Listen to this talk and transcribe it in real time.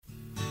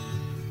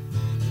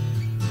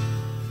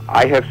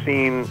I have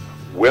seen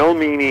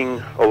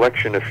well-meaning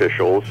election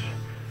officials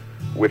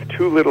with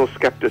too little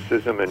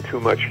skepticism and too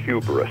much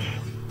hubris,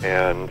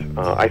 and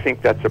I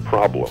think that's a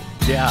problem.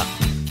 Yeah.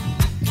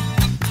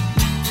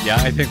 Yeah,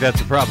 I think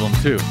that's a problem,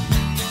 too.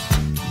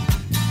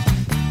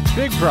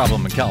 Big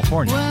problem in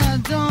California. Well, I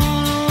don't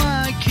know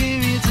why I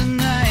came here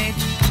tonight.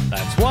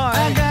 That's why.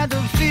 I got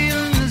the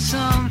feeling that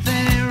something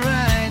ain't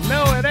right.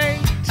 No, it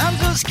ain't. I'm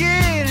so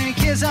scared in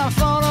case I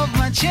fall off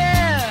my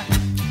chair.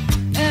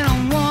 And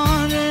I'm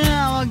wondering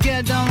how I'll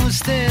get down the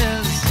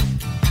stairs.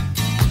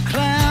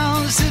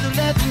 Clowns to the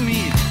left of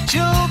me,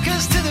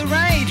 jokers to the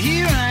right.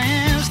 Here I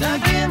am,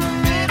 stuck in the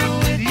middle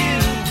with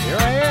you. Here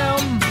I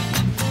am.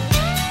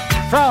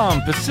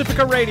 From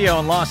Pacifica Radio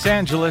in Los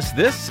Angeles,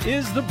 this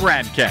is the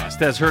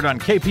BradCast, as heard on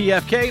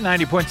KPFK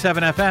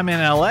 90.7 FM in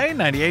LA,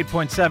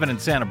 98.7 in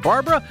Santa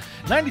Barbara,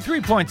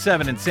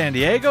 93.7 in San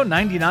Diego,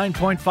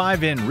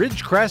 99.5 in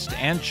Ridgecrest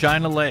and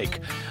China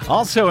Lake.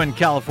 Also in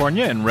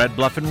California, in Red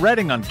Bluff and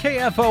Redding on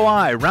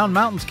KFOI, Round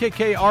Mountains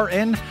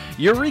KKRN,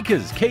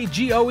 Eureka's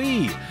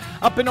KGOE.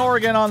 Up in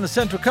Oregon on the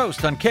Central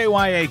Coast on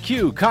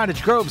KYAQ,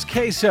 Cottage Grove's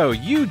KSO,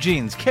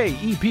 Eugene's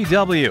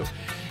KEPW.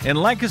 In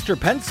Lancaster,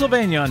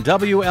 Pennsylvania on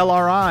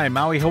WLRI,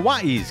 Maui,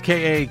 Hawaii's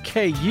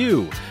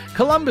KAKU,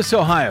 Columbus,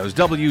 Ohio's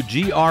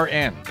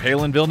WGRN,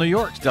 Palinville, New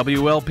York's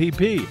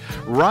WLPP,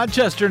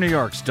 Rochester, New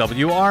York's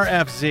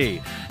WRFZ,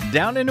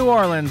 down in New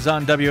Orleans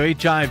on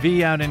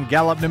WHIV, out in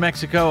Gallup, New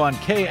Mexico on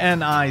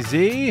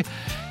KNIZ,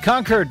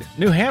 Concord,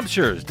 New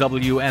Hampshire's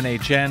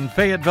WNHN,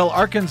 Fayetteville,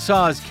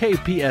 Arkansas's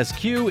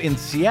KPSQ, in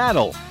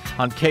Seattle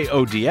on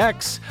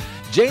KODX,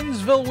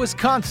 Janesville,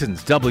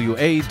 Wisconsin's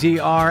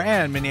WADR,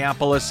 and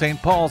Minneapolis,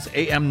 St. Paul's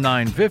AM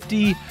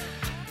 950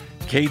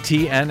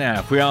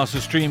 KTNF. We also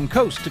stream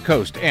coast to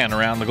coast and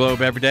around the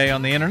globe every day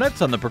on the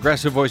internet on the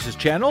Progressive Voices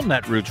channel,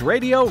 Netroots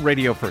Radio,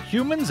 Radio for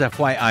Humans,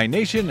 FYI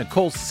Nation,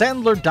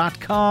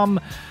 NicoleSandler.com,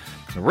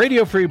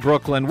 Radio Free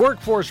Brooklyn,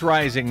 Workforce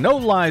Rising, No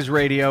Lies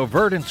Radio,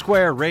 Verdant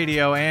Square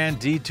Radio, and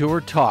Detour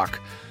Talk.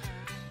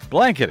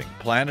 Blanketing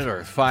planet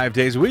Earth 5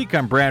 days a week.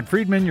 I'm Brad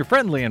Friedman, your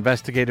friendly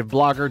investigative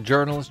blogger,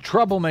 journalist,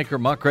 troublemaker,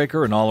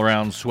 muckraker, and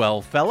all-around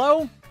swell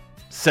fellow.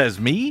 Says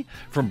me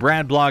from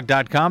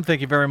BradBlog.com.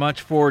 Thank you very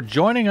much for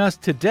joining us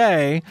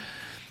today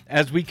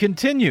as we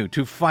continue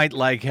to fight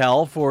like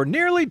hell for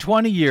nearly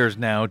 20 years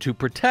now to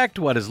protect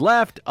what is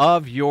left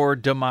of your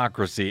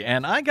democracy.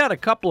 And I got a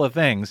couple of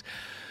things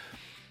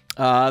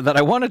that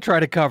I want to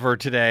try to cover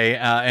today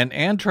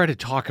and try to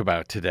talk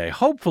about today,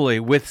 hopefully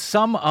with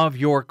some of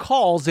your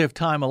calls if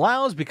time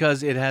allows,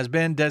 because it has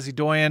been, Desi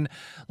Doyen,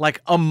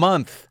 like a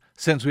month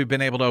since we've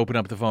been able to open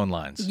up the phone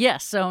lines.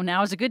 Yes, so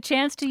now is a good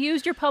chance to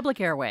use your public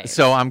airwaves.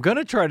 So I'm going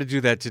to try to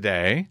do that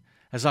today,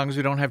 as long as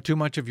we don't have too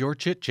much of your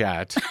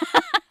chit-chat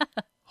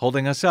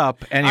holding us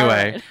up.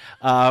 Anyway,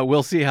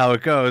 we'll see how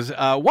it goes.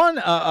 One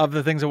of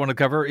the things I want to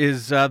cover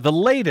is the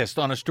latest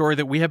on a story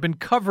that we have been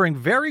covering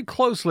very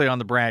closely on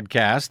the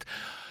BradCast,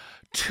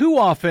 too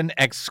often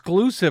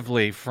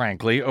exclusively,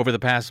 frankly, over the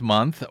past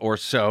month or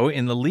so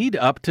in the lead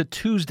up to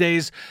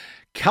Tuesday's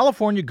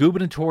California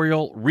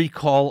gubernatorial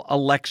recall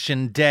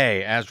election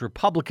day, as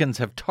Republicans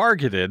have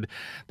targeted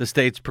the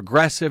state's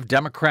progressive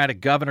Democratic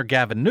Governor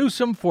Gavin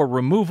Newsom for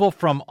removal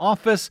from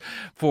office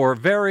for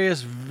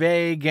various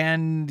vague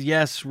and,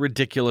 yes,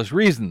 ridiculous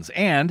reasons.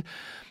 And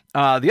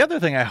the other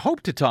thing I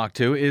hope to talk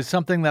to is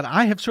something that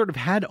I have sort of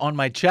had on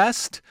my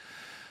chest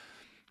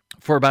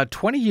for about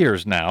 20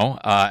 years now,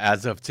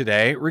 as of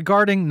today,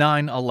 regarding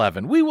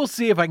 9/11. We will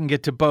see if I can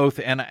get to both,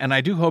 and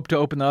I do hope to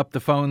open up the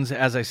phones,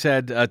 as I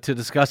said, to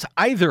discuss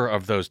either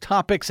of those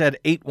topics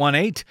at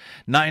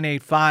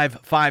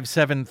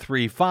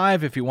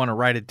 818-985-5735. If you want to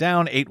write it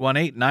down,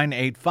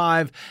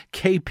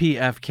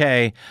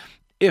 818-985-KPFK.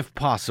 if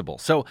possible.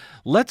 So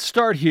let's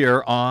start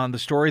here on the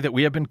story that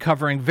we have been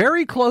covering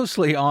very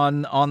closely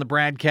on the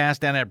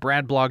BradCast and at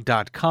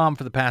bradblog.com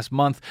for the past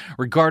month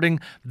regarding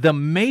the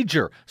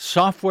major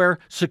software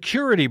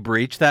security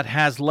breach that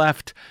has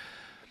left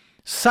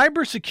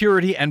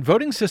cybersecurity and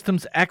voting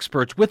systems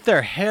experts with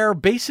their hair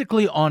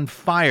basically on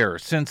fire,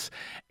 since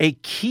a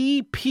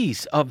key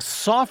piece of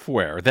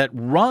software that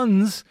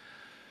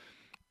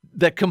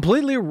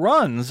completely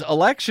runs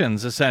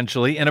elections,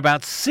 essentially, in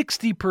about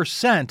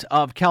 60%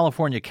 of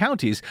California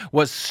counties,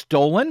 was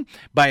stolen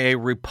by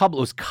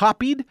was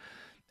copied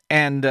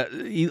and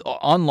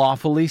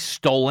unlawfully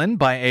stolen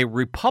by a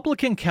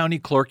Republican county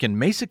clerk in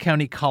Mesa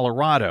County,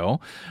 Colorado,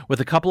 with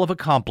a couple of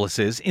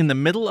accomplices in the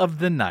middle of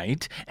the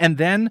night, and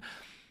then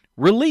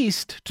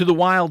released to the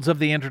wilds of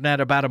the internet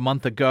about a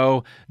month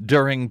ago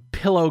during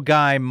Pillow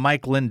Guy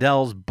Mike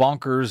Lindell's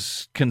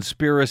bonkers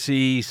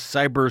conspiracy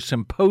cyber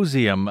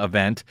symposium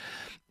event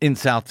in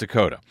South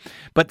Dakota.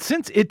 But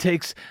since it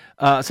takes,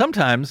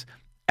 sometimes,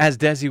 as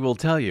Desi will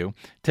tell you,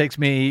 takes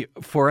me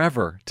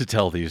forever to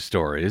tell these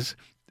stories.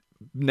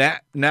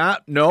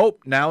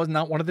 Nope, now is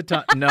not one of the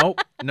times. Nope.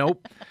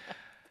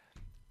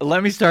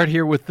 Let me start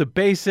here with the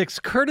basics,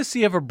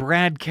 courtesy of a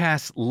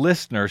BradCast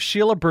listener,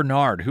 Sheila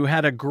Bernard, who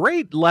had a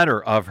great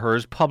letter of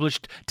hers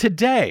published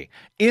today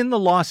in the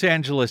Los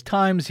Angeles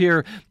Times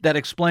here that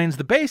explains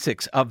the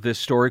basics of this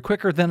story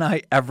quicker than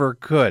I ever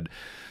could.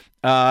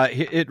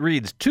 It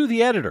reads, to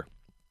the editor.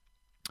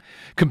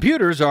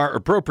 Computers are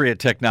appropriate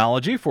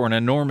technology for an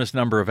enormous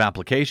number of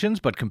applications,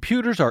 but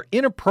computers are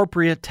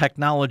inappropriate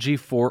technology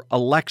for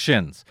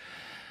elections.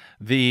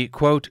 The,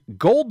 quote,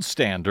 gold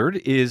standard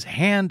is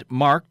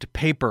hand-marked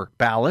paper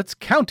ballots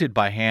counted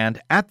by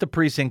hand at the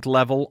precinct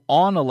level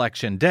on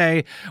Election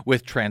Day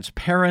with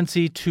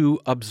transparency to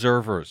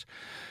observers.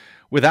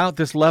 Without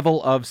this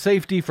level of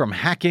safety from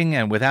hacking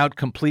and without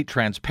complete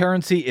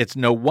transparency, it's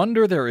no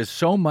wonder there is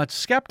so much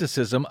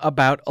skepticism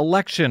about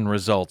election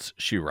results,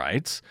 she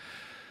writes.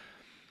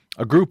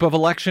 A group of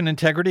election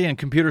integrity and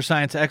computer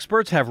science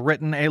experts have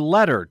written a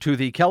letter to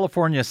the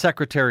California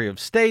Secretary of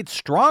State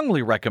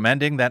strongly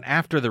recommending that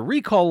after the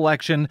recall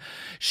election,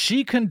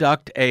 she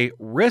conduct a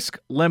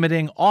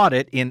risk-limiting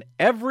audit in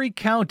every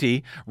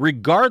county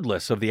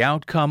regardless of the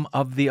outcome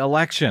of the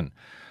election.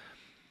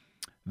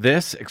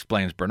 This,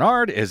 explains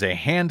Bernard, is a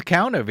hand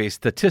count of a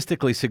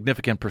statistically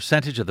significant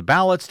percentage of the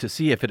ballots to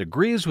see if it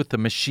agrees with the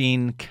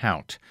machine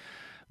count.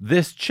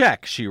 This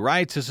check, she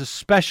writes, is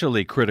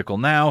especially critical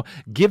now,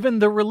 given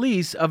the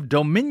release of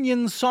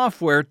Dominion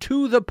software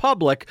to the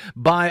public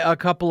by a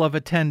couple of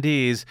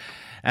attendees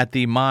at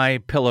the My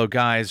Pillow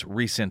Guys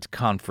recent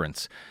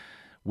conference.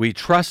 We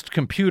trust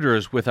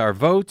computers with our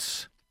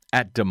votes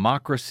at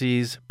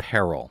democracy's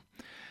peril.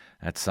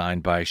 That's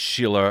signed by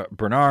Sheila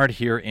Bernard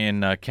here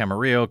in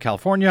Camarillo,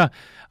 California.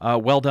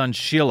 Well done,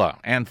 Sheila,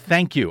 and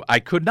thank you.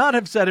 I could not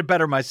have said it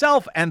better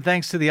myself, and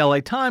thanks to the LA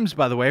Times,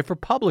 by the way, for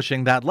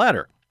publishing that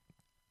letter.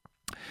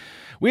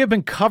 We have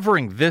been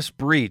covering this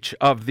breach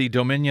of the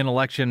Dominion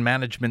Election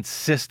Management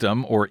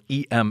System, or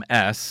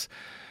EMS,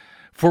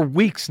 for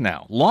weeks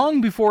now,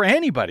 long before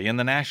anybody in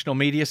the national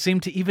media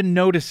seemed to even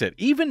notice it.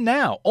 Even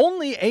now,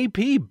 only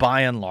AP,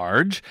 by and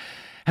large,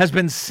 has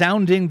been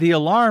sounding the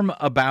alarm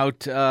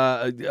about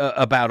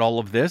all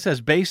of this,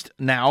 as based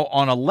now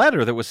on a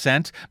letter that was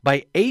sent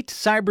by 8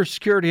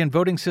 cybersecurity and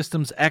voting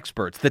systems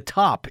experts, the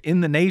top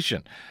in the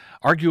nation,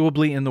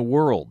 arguably in the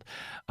world.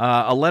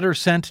 A letter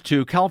sent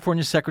to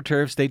California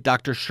Secretary of State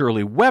Dr.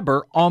 Shirley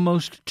Weber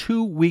almost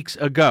 2 weeks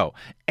ago.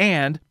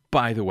 And,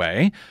 by the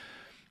way,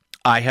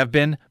 I have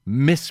been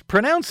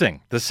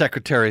mispronouncing the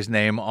secretary's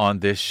name on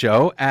this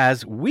show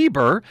as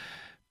Weber,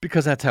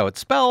 because that's how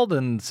it's spelled,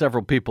 and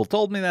several people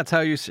told me that's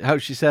how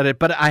she said it.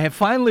 But I have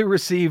finally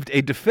received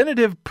a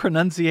definitive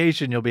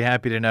pronunciation, you'll be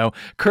happy to know,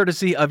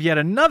 courtesy of yet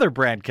another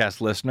BradCast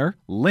listener,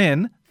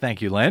 Lynn.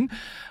 Thank you, Lynn,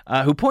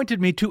 who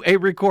pointed me to a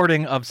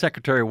recording of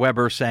Secretary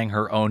Weber saying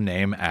her own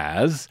name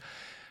as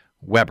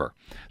Weber.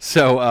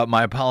 So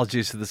my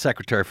apologies to the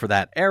secretary for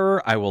that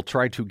error. I will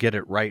try to get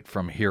it right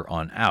from here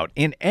on out.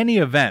 In any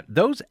event,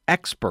 those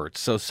experts,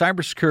 so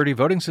cybersecurity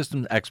voting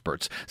systems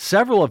experts,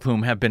 several of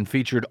whom have been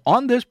featured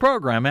on this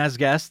program as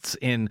guests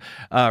in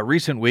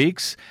recent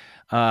weeks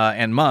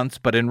and months,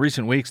 but in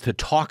recent weeks to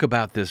talk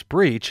about this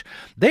breach,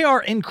 they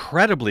are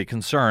incredibly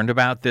concerned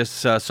about this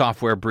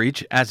software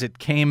breach as it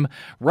came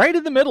right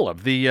in the middle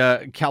of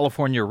the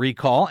California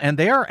recall, and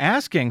they are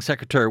asking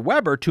Secretary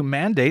Weber to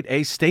mandate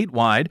a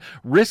statewide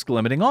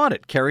risk-limiting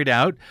audit carried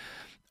out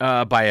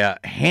by a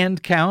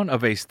hand count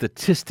of a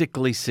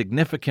statistically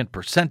significant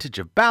percentage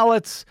of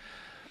ballots,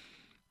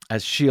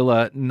 as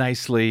Sheila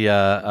nicely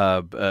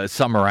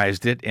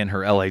summarized it in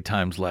her LA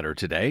Times letter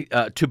today,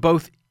 to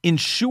both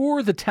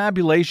ensure the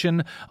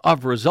tabulation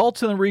of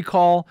results in the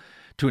recall,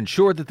 to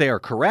ensure that they are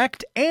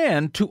correct,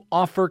 and to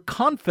offer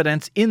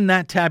confidence in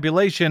that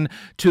tabulation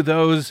to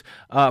those,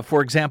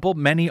 for example,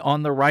 many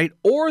on the right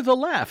or the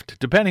left,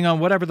 depending on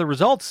whatever the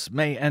results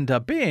may end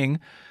up being,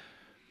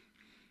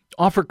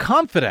 offer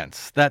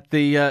confidence that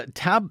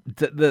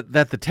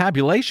the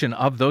tabulation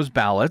of those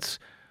ballots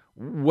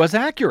was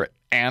accurate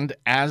and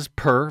as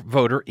per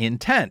voter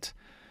intent.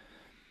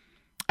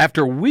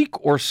 After a week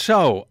or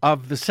so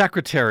of the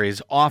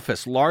secretary's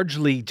office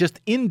largely just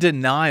in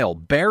denial,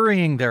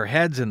 burying their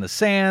heads in the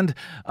sand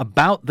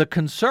about the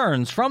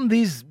concerns from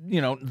these,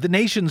 the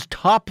nation's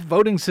top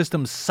voting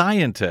system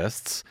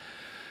scientists,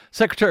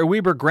 Secretary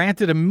Weber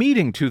granted a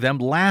meeting to them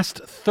last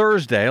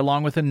Thursday,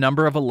 along with a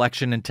number of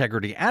election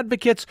integrity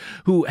advocates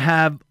who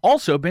have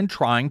also been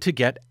trying to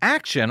get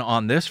action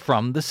on this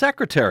from the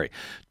secretary.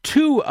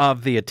 2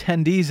 of the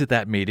attendees at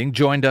that meeting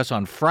joined us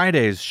on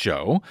Friday's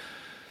show,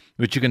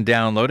 which you can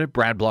download at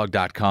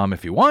bradblog.com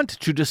if you want,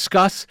 to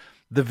discuss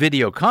the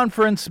video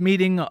conference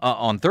meeting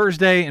on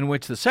Thursday in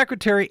which the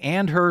secretary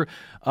and her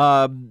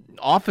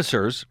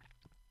officers,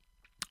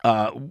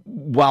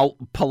 while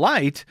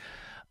polite,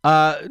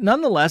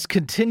 nonetheless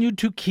continued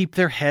to keep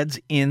their heads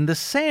in the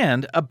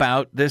sand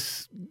about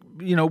this,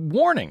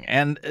 warning.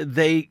 And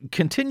they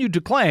continued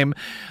to claim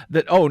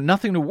that,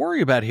 nothing to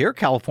worry about here.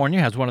 California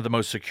has one of the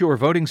most secure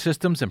voting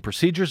systems and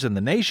procedures in the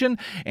nation,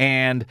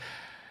 and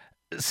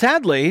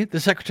sadly, the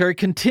secretary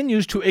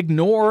continues to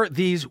ignore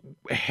these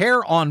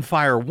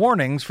hair-on-fire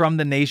warnings from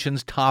the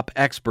nation's top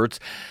experts.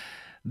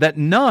 that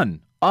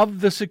none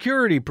of the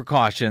security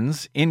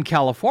precautions in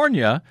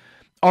California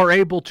are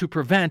able to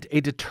prevent a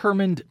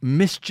determined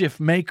mischief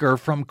maker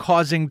from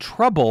causing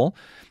trouble,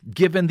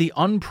 given the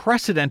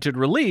unprecedented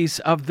release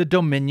of the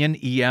Dominion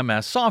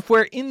EMS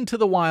software into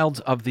the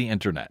wilds of the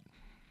internet.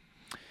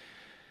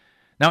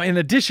 Now, in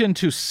addition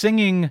to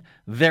singing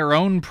their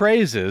own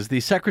praises, the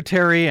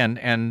secretary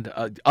and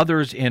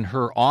others in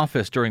her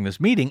office during this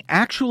meeting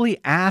actually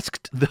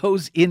asked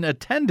those in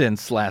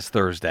attendance last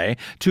Thursday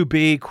to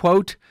be,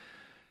 quote,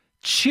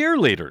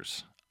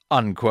 cheerleaders,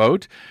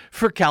 unquote,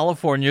 for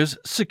California's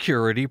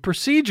security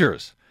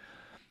procedures.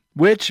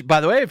 Which,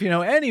 by the way, if you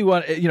know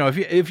anyone,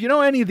 if you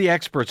know any of the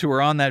experts who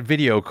were on that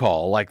video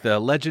call, like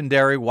the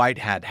legendary white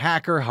hat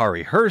hacker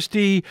Harry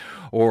Hursty,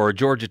 or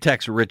Georgia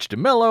Tech's Rich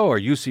DeMillo, or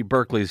UC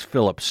Berkeley's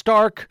Philip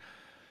Stark,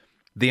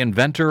 the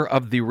inventor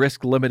of the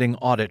risk-limiting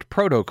audit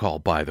protocol,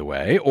 by the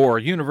way, or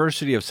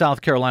University of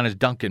South Carolina's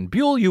Duncan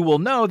Buell, you will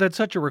know that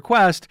such a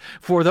request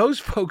for those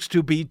folks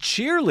to be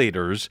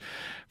cheerleaders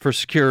for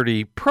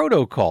security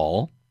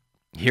protocol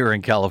here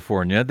in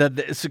California, that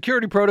the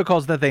security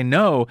protocols that they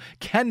know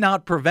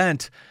cannot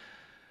prevent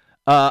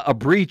a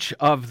breach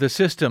of the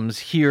systems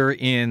here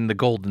in the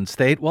Golden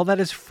State, well, that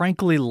is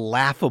frankly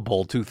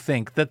laughable to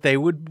think that they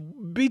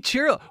would be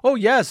Oh,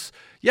 yes,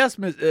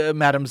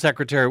 Madam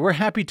Secretary, we're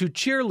happy to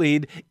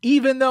cheerlead,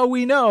 even though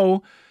we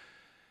know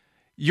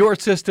your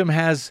system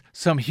has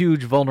some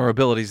huge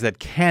vulnerabilities that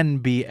can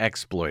be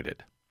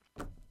exploited.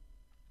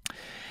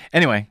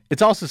 Anyway,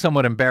 it's also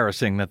somewhat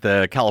embarrassing that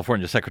the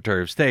California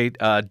Secretary of State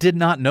did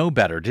not know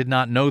better, did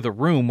not know the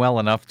room well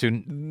enough to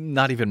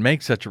not even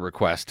make such a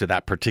request to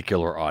that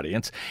particular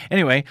audience.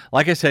 Anyway,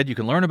 like I said, you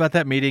can learn about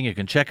that meeting. You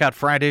can check out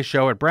Friday's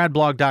show at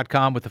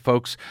bradblog.com with the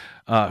folks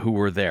who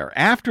were there.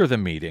 After the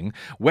meeting,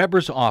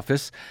 Weber's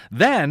office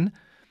then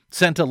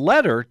sent a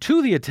letter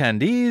to the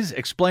attendees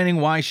explaining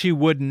why she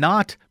would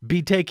not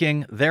be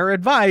taking their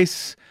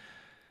advice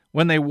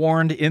when they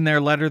warned in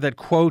their letter that,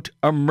 quote,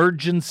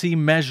 emergency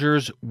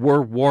measures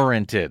were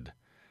warranted,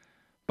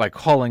 by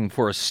calling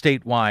for a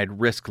statewide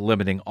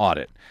risk-limiting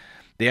audit.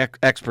 The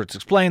experts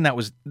explained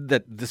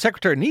that the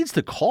secretary needs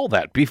to call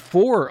that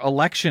before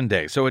Election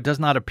Day, so it does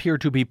not appear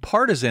to be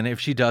partisan if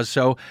she does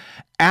so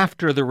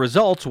after the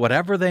results,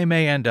 whatever they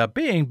may end up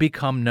being,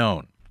 become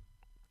known.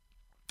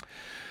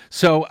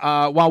 So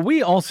while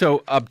we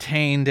also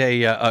obtained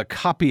a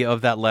copy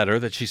of that letter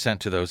that she sent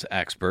to those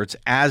experts,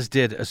 as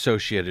did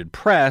Associated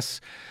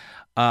Press,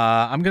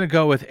 I'm going to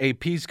go with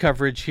AP's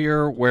coverage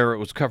here, where it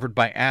was covered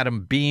by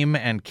Adam Beam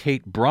and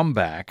Kate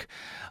Brumbach.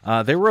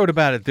 They wrote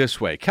about it this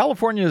way.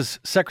 California's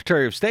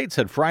Secretary of State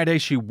said Friday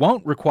she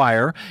won't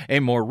require a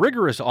more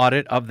rigorous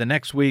audit of the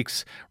next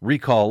week's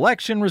recall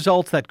election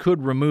results that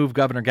could remove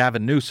Governor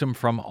Gavin Newsom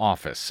from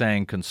office,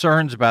 saying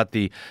concerns about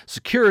the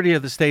security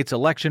of the state's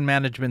election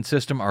management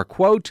system are,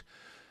 quote,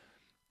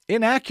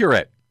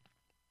 inaccurate.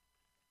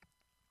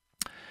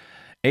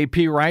 AP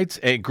writes,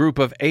 a group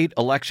of 8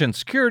 election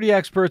security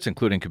experts,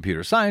 including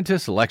computer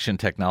scientists, election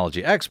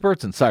technology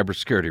experts, and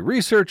cybersecurity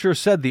researchers,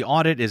 said the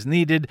audit is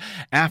needed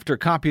after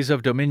copies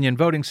of Dominion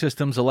Voting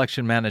Systems'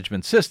 election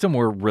management system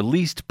were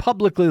released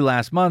publicly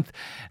last month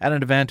at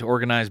an event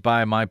organized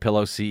by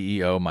MyPillow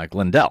CEO Mike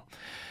Lindell.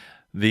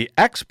 The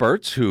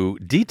experts who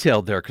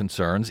detailed their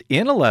concerns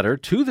in a letter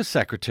to the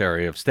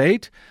Secretary of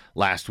State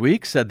last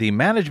week said the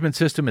management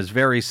system is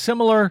very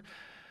similar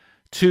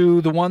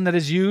to the one that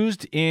is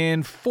used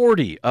in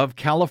 40 of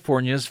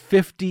California's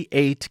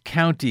 58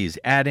 counties,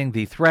 adding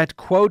the threat,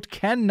 quote,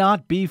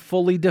 cannot be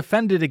fully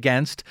defended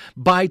against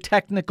by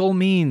technical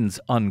means,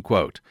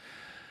 unquote.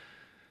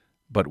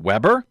 But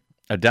Weber,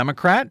 a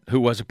Democrat who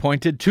was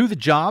appointed to the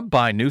job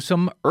by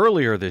Newsom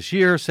earlier this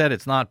year, said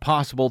it's not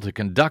possible to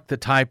conduct the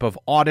type of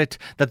audit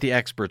that the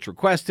experts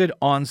requested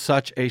on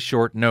such a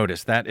short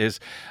notice. That is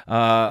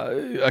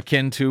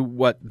akin to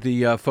what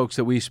the folks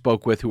that we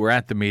spoke with who were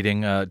at the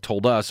meeting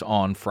told us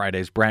on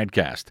Friday's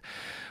BradCast.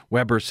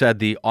 Weber said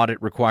the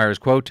audit requires,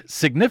 quote,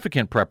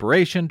 significant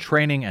preparation,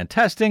 training, and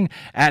testing,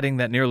 adding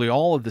that nearly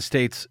all of the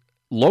state's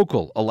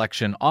local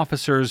election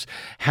officers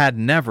had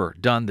never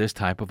done this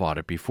type of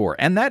audit before.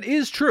 And that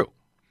is true.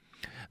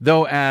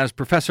 Though, as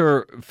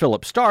Professor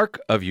Philip Stark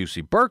of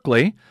UC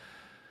Berkeley,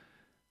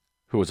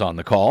 who was on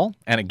the call,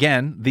 and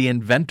again, the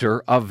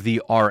inventor of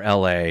the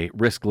RLA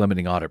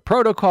risk-limiting audit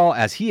protocol,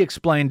 as he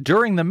explained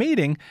during the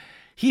meeting,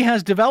 he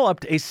has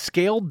developed a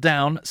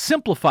scaled-down,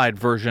 simplified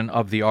version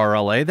of the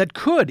RLA that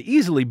could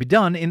easily be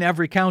done in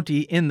every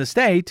county in the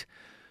state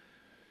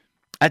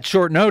at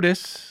short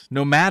notice,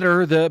 no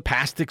matter the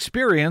past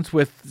experience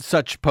with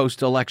such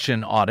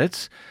post-election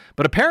audits.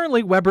 But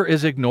apparently Weber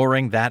is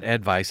ignoring that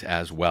advice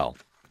as well.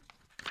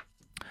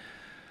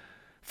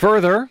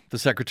 Further, the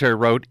secretary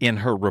wrote in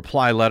her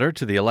reply letter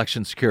to the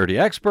election security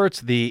experts,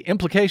 the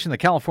implication that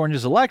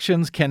California's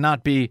elections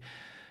cannot be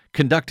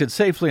conducted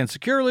safely and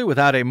securely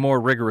without a more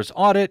rigorous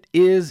audit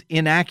is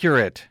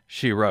inaccurate,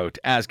 she wrote,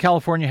 as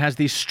California has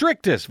the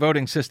strictest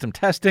voting system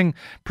testing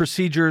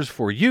procedures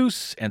for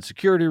use and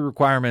security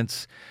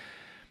requirements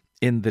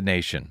in the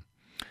nation.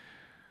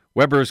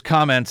 Weber's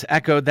comments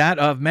echoed that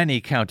of many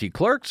county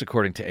clerks,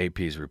 according to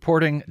AP's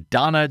reporting.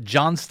 Donna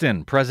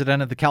Johnston,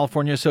 president of the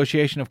California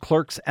Association of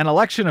Clerks and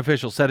Election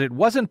Officials, said it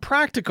wasn't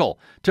practical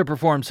to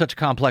perform such a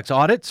complex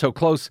audit so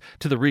close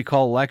to the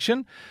recall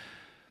election.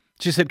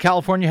 She said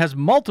California has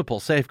multiple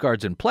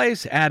safeguards in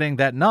place, adding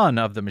that none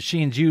of the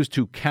machines used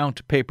to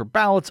count paper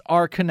ballots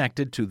are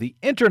connected to the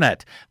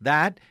internet.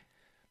 That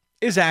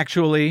is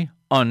actually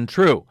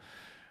untrue,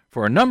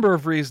 for a number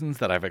of reasons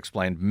that I've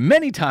explained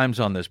many times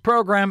on this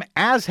program,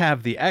 as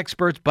have the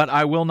experts, but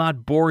I will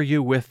not bore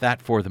you with that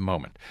for the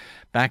moment.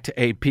 Back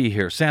to AP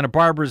here. Santa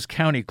Barbara's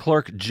County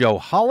Clerk Joe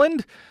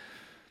Holland.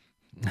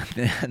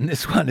 And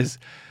this one is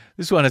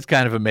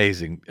kind of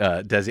amazing,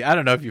 Desi. I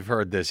don't know if you've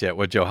heard this yet,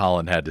 what Joe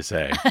Holland had to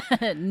say.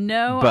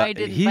 No, I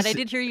didn't, but I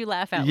did hear you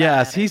laugh out loud.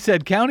 Yes, he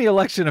said county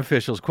election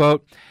officials,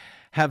 quote,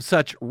 have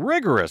such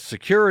rigorous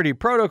security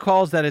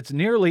protocols that it's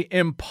nearly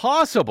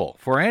impossible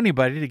for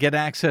anybody to get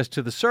access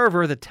to the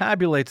server that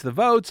tabulates the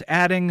votes,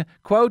 adding,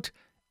 quote,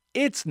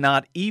 it's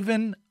not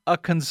even a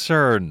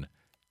concern,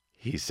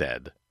 he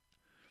said.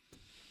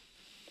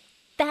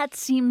 That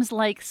seems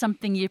like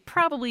something you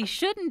probably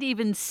shouldn't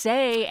even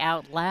say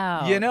out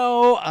loud. You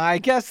know, I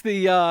guess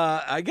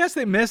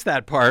they missed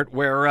that part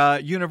where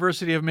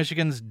University of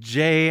Michigan's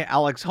J.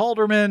 Alex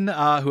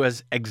Halderman, who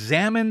has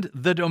examined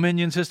the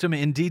Dominion system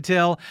in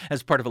detail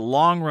as part of a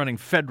long-running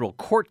federal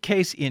court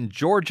case in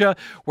Georgia,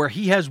 where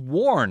he has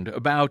warned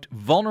about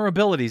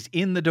vulnerabilities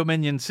in the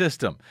Dominion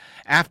system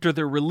after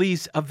the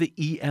release of the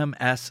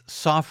EMS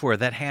software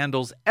that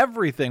handles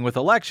everything with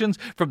elections,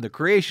 from the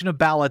creation of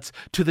ballots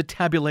to the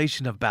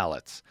tabulation of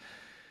ballots.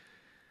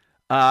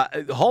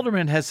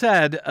 Halderman has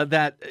said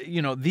that,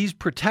 these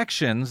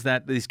protections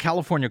that these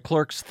California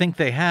clerks think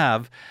they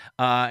have,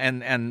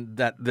 and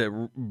that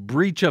the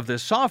breach of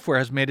this software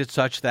has made it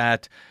such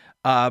that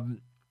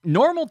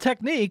normal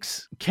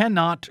techniques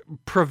cannot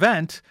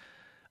prevent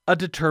a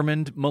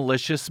determined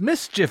malicious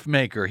mischief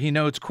maker. He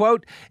notes,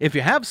 quote, if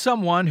you have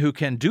someone who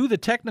can do the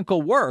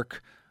technical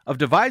work of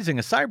devising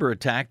a cyber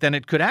attack, then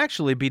it could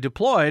actually be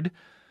deployed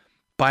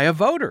by a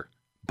voter,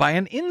 by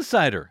an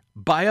insider,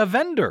 by a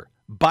vendor,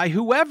 by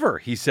whoever,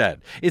 he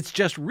said. It's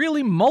just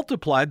really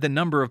multiplied the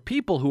number of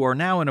people who are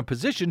now in a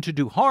position to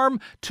do harm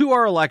to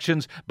our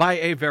elections by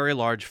a very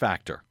large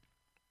factor.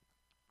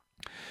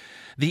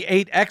 The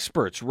 8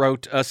 experts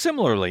wrote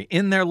similarly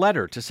in their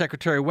letter to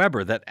Secretary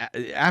Weber that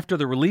after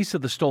the release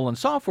of the stolen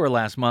software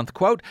last month,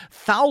 quote,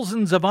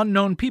 thousands of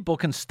unknown people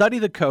can study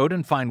the code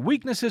and find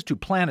weaknesses to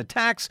plan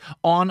attacks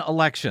on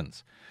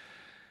elections.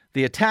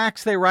 The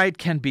attacks, they write,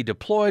 can be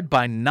deployed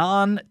by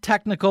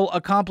non-technical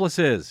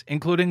accomplices,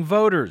 including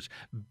voters,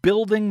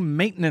 building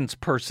maintenance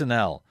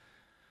personnel,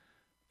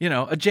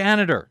 a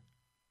janitor,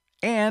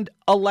 and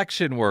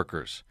election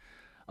workers.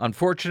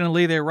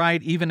 Unfortunately, they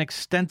write, even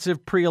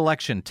extensive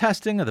pre-election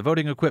testing of the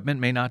voting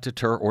equipment may not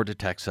deter or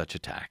detect such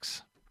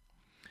attacks.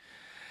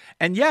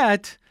 And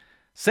yet,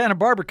 Santa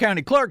Barbara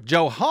County Clerk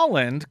Joe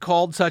Holland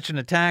called such an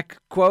attack,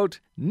 quote,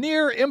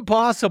 near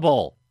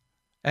impossible.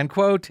 And,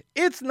 quote,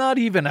 it's not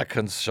even a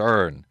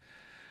concern.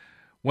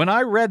 When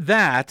I read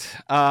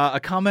that, a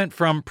comment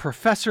from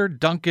Professor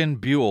Duncan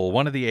Buell,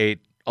 one of the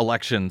 8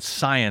 election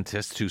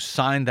scientists who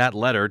signed that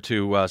letter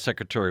to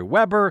Secretary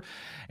Weber,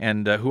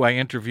 and who I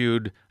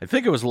interviewed, I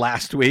think it was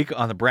last week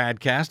on the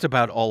BradCast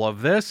about all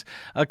of this,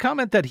 a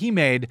comment that he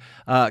made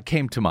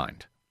came to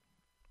mind.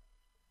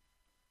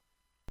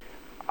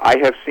 I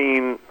have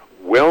seen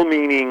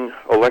well-meaning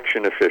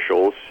election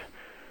officials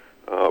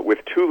with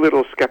too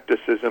little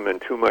skepticism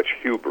and too much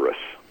hubris.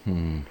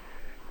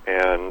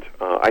 And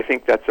I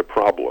think that's a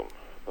problem.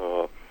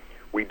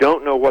 We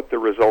don't know what the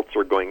results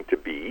are going to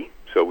be,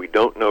 so we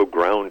don't know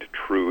ground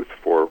truth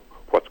for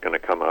what's going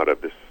to come out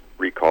of this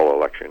recall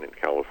election in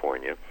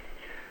California.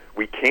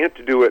 We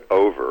can't do it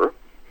over.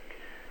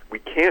 We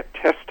can't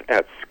test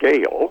at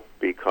scale,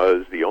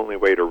 because the only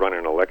way to run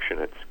an election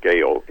at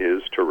scale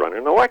is to run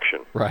an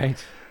election.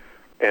 Right.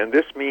 And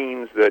this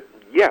means that,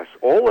 yes,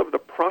 all of the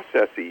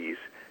processes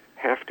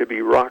have to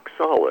be rock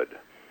solid.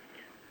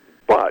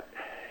 But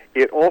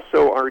it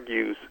also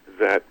argues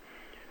that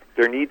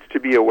there needs to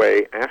be a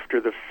way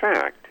after the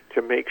fact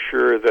to make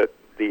sure that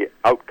the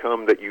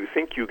outcome that you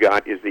think you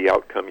got is the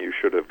outcome you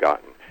should have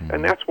gotten.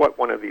 And that's what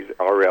one of these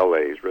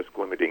RLAs,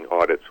 risk-limiting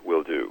audits,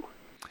 will do.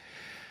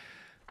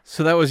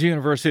 So that was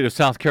University of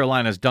South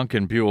Carolina's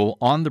Duncan Buell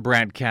on the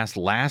BradCast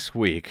last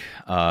week,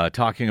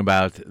 talking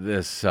about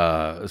this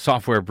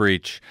software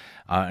breach.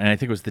 And I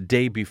think it was the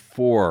day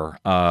before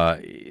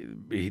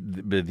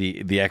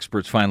the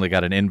experts finally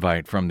got an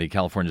invite from the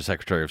California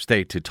Secretary of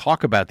State to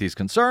talk about these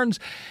concerns,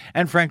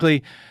 and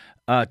frankly,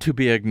 to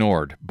be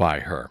ignored by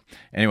her.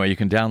 Anyway, you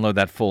can download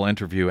that full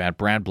interview at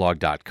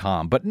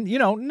bradblog.com. But,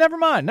 never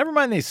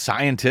mind these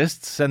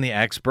scientists and the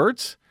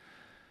experts.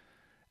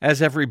 As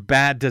every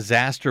bad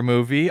disaster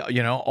movie,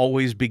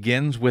 always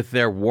begins with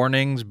their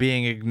warnings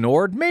being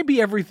ignored,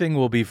 maybe everything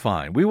will be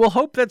fine. We will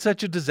hope that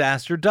such a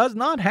disaster does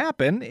not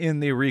happen in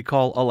the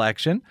recall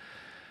election.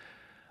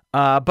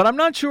 But I'm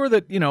not sure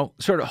that,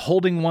 sort of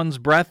holding one's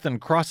breath and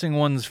crossing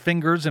one's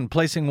fingers and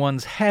placing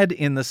one's head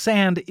in the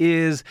sand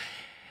is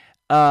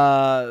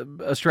a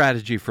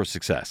strategy for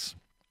success.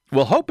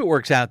 We'll hope it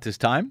works out this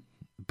time.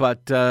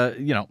 But,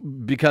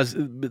 because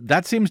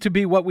that seems to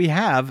be what we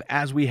have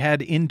as we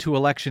head into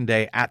Election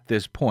Day at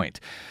this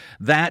point.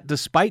 That,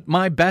 despite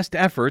my best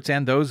efforts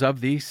and those of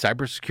the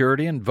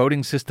cybersecurity and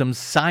voting systems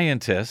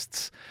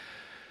scientists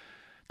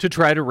to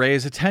try to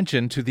raise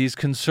attention to these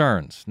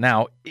concerns.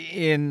 Now,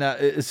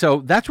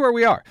 so that's where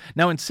we are.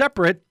 Now, in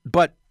separate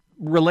but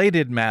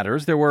related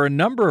matters, there were a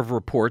number of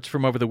reports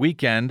from over the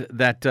weekend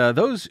that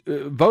those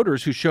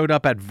voters who showed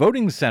up at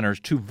voting centers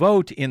to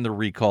vote in the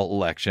recall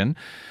election,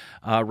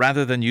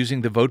 rather than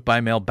using the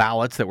vote-by-mail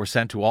ballots that were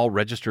sent to all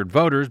registered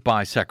voters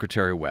by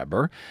Secretary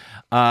Weber.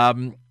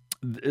 I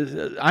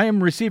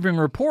am receiving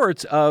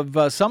reports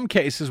of some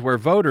cases where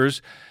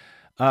voters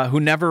who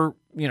never,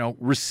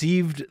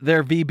 received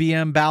their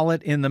VBM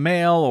ballot in the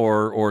mail,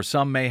 or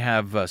some may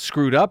have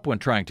screwed up when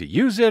trying to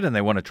use it and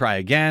they want to try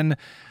again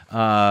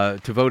to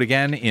vote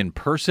again in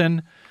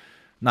person.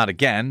 Not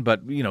again,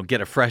 but, get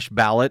a fresh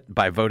ballot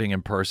by voting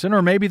in person.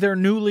 Or maybe they're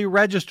newly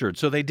registered,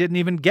 so they didn't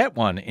even get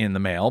one in the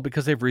mail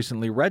because they've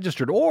recently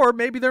registered. Or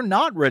maybe they're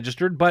not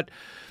registered, but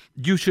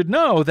you should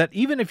know that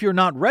even if you're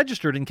not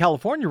registered in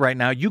California right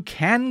now, you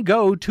can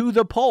go to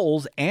the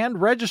polls and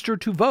register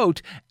to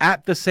vote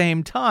at the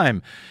same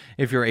time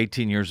if you're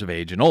 18 years of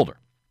age and older.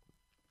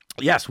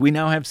 Yes, we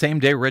now have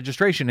same-day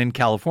registration in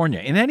California.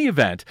 In any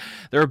event,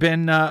 there have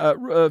been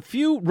a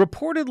few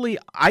reportedly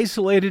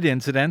isolated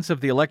incidents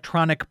of the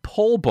electronic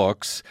poll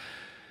books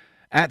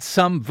at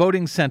some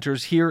voting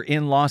centers here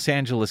in Los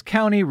Angeles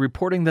County,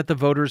 reporting that the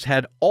voters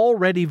had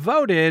already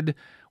voted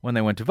when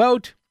they went to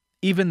vote,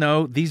 even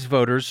though these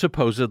voters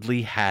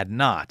supposedly had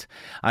not.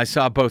 I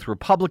saw both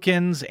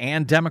Republicans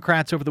and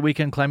Democrats over the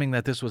weekend claiming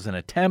that this was an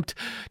attempt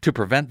to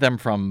prevent them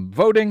from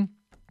voting.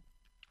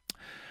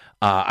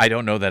 I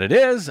don't know that it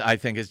is. I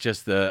think it's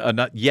just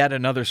yet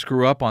another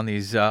screw up on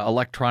these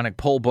electronic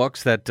poll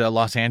books that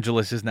Los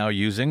Angeles is now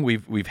using.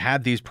 We've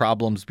had these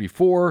problems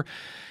before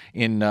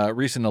in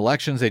recent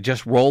elections. They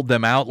just rolled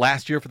them out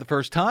last year for the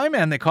first time,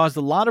 and they caused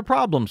a lot of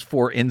problems,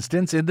 for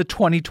instance, in the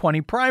 2020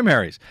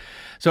 primaries.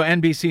 So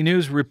NBC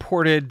News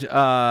reported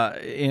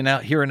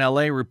here in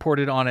LA,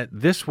 reported on it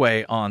this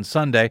way on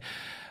Sunday.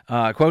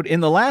 Quote,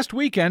 in the last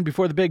weekend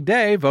before the big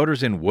day,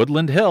 voters in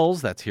Woodland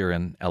Hills, that's here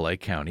in LA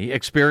County,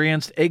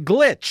 experienced a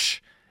glitch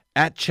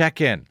at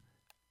check-in.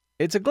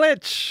 It's a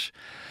glitch.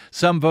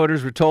 Some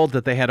voters were told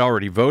that they had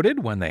already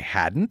voted when they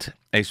hadn't.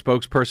 A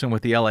spokesperson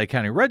with the LA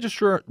County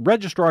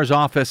Registrar's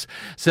office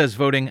says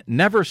voting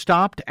never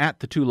stopped at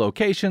the two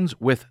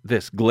locations with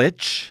this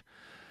glitch.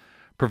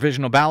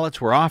 Provisional ballots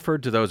were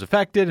offered to those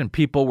affected, and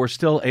people were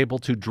still able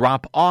to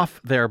drop off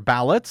their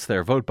ballots,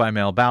 their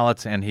vote-by-mail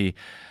ballots, and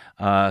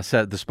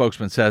the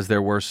spokesman says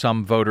there were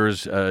some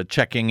voters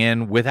checking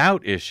in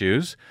without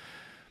issues.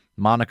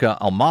 Monica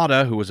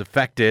Almada, who was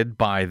affected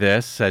by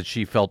this, said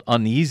she felt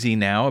uneasy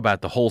now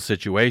about the whole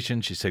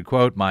situation. She said,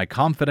 quote, my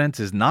confidence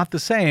is not the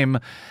same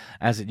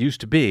as it used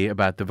to be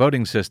about the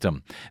voting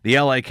system. The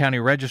LA County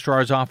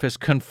Registrar's Office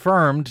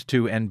confirmed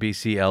to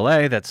NBC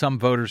LA that some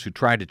voters who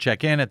tried to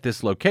check in at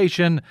this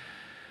location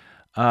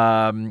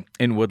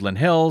in Woodland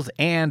Hills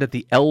and at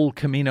the El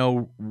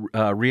Camino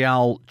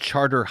Real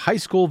Charter High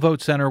School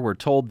Vote Center were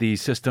told the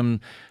system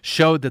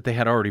showed that they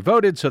had already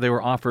voted, so they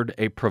were offered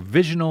a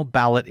provisional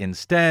ballot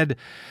instead.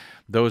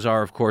 Those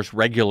are, of course,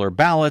 regular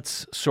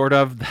ballots, sort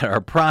of, that are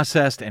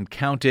processed and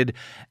counted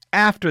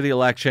after the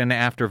election,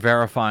 after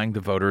verifying the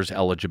voter's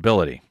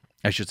eligibility.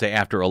 I should say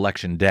after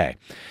Election Day.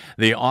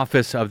 The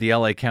Office of the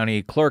LA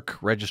County Clerk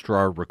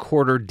Registrar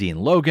Recorder, Dean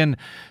Logan,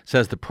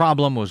 says the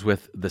problem was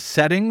with the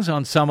settings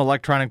on some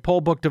electronic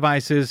poll book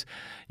devices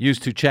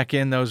used to check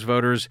in those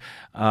voters.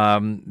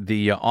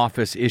 The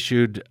office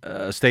issued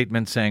a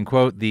statement saying,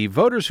 quote, the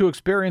voters who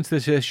experienced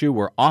this issue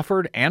were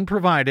offered and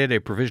provided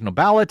a provisional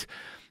ballot,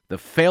 the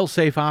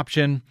fail-safe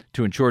option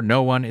to ensure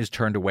no one is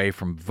turned away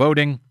from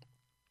voting.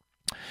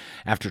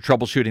 After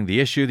troubleshooting the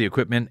issue, the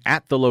equipment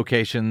at the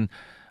locations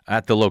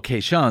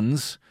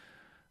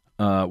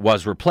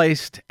was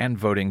replaced and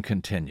voting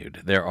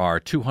continued. There are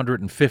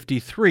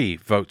 253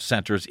 vote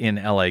centers in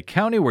LA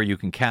County where you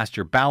can cast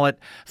your ballot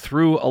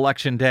through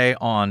Election Day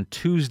on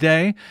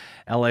Tuesday.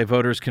 LA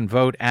voters can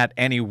vote at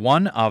any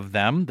one of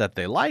them that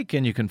they like,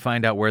 and you can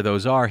find out where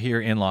those are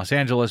here in Los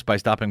Angeles by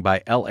stopping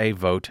by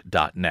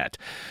lavote.net.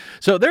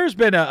 So there's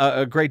been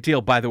a great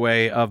deal, by the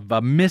way, of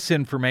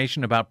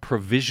misinformation about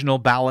provisional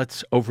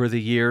ballots over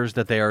the years,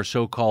 that they are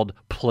so-called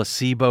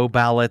placebo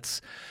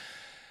ballots.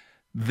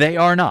 They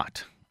are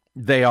not.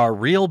 They are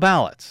real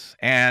ballots.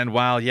 And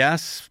while,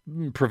 yes,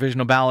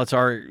 provisional ballots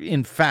are,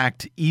 in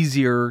fact,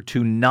 easier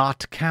to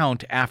not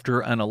count after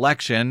an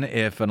election,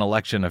 if an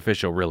election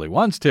official really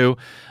wants to,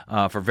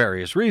 for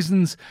various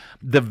reasons,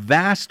 the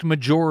vast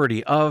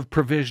majority of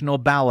provisional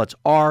ballots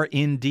are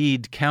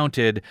indeed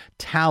counted,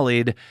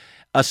 tallied,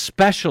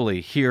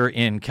 especially here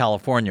in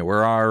California,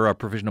 where our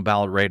provisional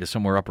ballot rate is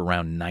somewhere up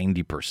around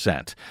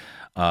 90%.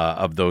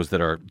 of those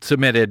that are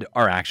submitted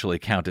are actually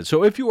counted.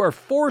 So if you are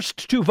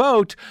forced to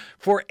vote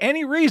for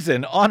any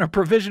reason on a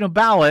provisional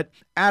ballot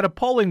at a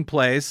polling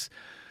place,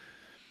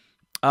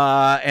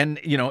 and,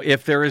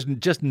 if there is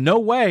just no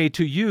way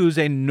to use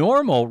a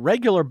normal,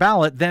 regular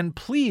ballot, then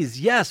please,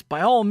 yes,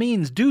 by all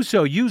means, do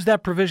so. Use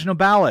that provisional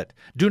ballot.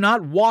 Do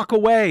not walk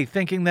away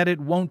thinking that it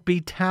won't be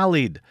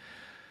tallied,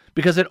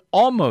 because it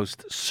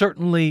almost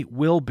certainly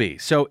will be.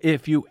 So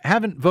if you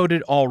haven't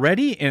voted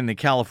already in the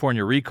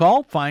California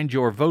recall, find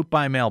your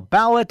vote-by-mail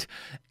ballot,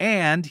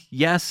 and,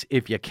 yes,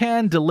 if you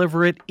can,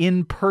 deliver it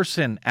in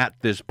person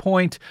at this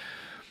point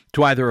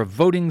to either a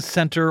voting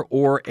center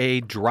or a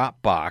drop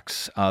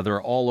box.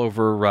 They're all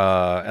over,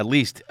 at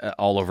least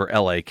all over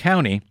L.A.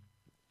 County.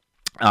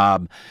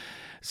 Do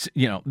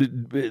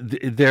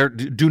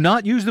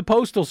not use the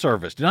Postal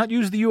Service. Do not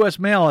use the U.S.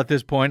 mail at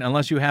this point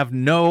unless you have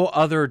no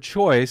other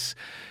choice.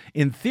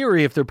 In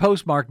theory, if they're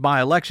postmarked by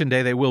Election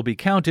Day, they will be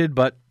counted,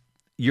 but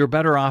you're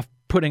better off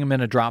putting them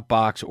in a drop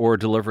box or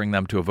delivering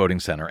them to a voting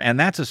center. And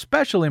that's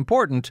especially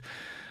important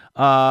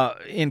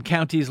in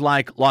counties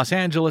like Los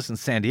Angeles and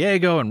San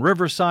Diego and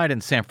Riverside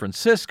and San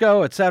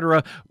Francisco,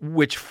 etc.,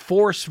 which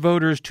force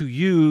voters to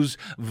use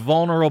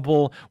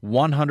vulnerable,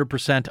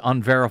 100%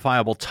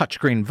 unverifiable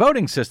touchscreen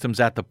voting systems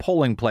at the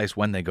polling place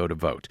when they go to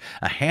vote.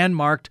 A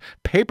hand-marked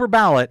paper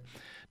ballot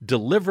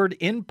delivered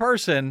in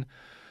person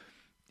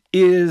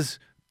is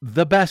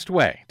the best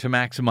way to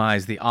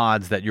maximize the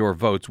odds that your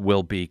votes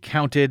will be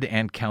counted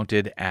and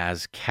counted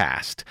as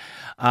cast.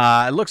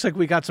 It looks like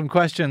we got some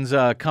questions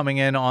coming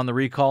in on the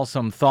recall,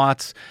 some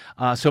thoughts.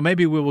 So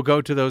maybe we will go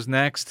to those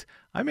next.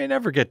 I may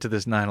never get to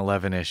this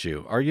 9/11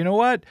 issue. Or you know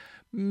what?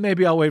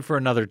 Maybe I'll wait for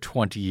another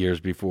 20 years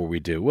before we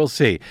do. We'll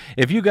see.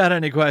 If you got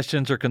any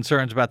questions or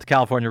concerns about the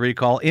California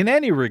recall in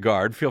any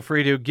regard, feel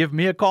free to give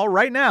me a call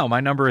right now.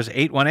 My number is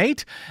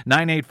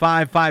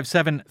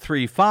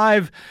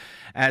 818-985-5735.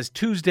 As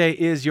Tuesday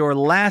is your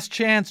last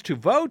chance to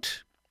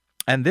vote,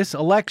 and this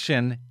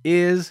election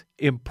is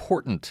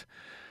important.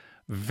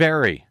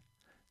 Very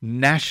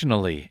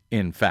nationally,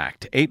 in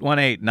fact.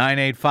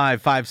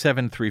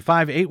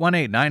 818-985-5735,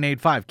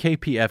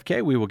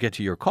 818-985-KPFK. We will get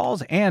to your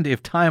calls, and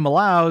if time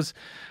allows,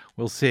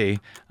 we'll see.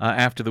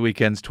 After the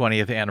weekend's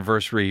 20th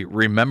anniversary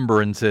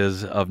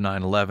remembrances of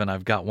 9/11,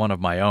 I've got one of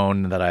my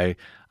own that I'd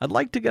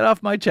like to get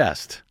off my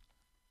chest.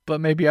 But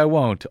maybe I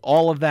won't.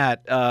 All of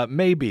that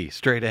maybe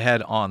straight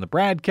ahead on the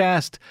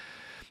BradCast.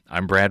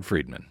 I'm Brad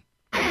Friedman.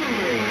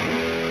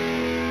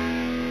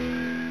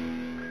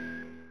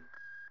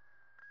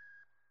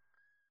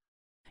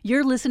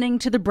 You're listening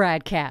to the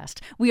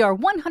BradCast. We are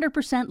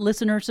 100%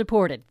 listener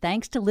supported,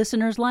 thanks to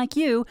listeners like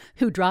you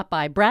who drop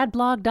by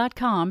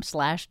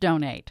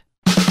bradblog.com/donate.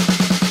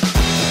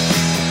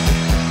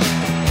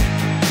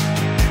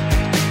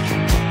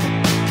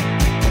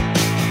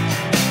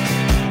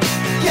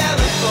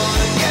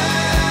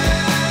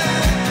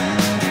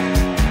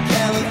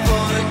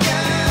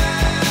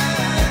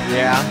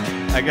 Yeah,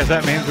 I guess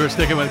that means we're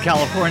sticking with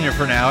California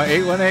for now.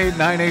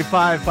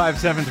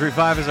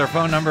 818-985-5735 is our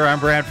phone number. I'm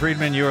Brad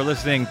Friedman. You are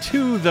listening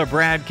to the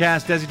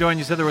BradCast. Desi Doyen,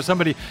 you said there was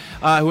somebody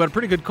who had a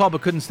pretty good call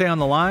but couldn't stay on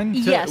the line?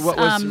 Yes. What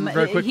was,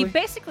 very quickly? He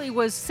basically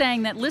was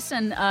saying that,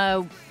 listen,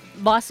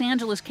 Los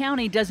Angeles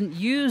County doesn't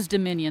use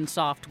Dominion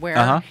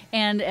software,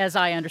 and as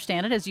I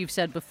understand it, as you've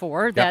said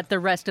before, that the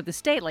rest of the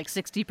state, like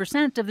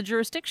 60% of the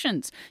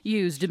jurisdictions,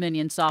 use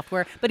Dominion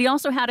software. But he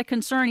also had a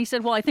concern. He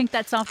said, well, I think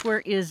that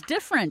software is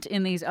different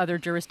in these other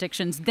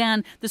jurisdictions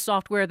than the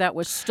software that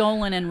was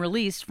stolen and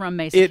released from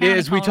Mesa County, It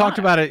is. Colorado. We talked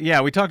about it.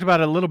 Yeah, we talked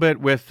about it a little bit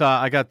with,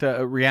 I got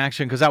the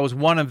reaction because that was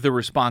one of the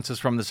responses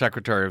from the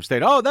Secretary of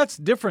State. Oh, that's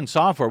different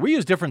software. We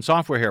use different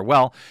software here.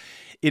 Well,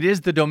 it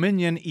is the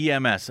Dominion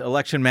EMS,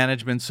 election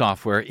management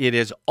software. It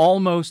is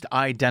almost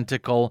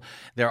identical.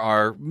 There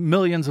are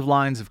millions of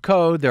lines of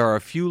code. There are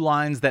a few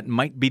lines that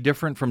might be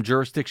different from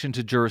jurisdiction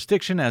to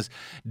jurisdiction, as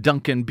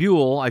Duncan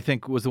Buell, I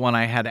think, was the one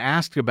I had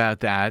asked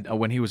about that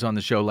when he was on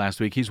the show last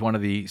week. He's one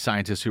of the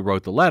scientists who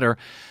wrote the letter.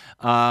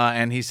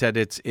 And he said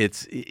it's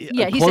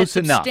close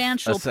enough.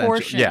 Substantial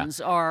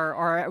portions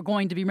are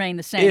going to remain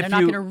the same. They're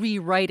not going to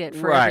rewrite it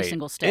for every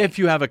single state. If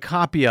you have a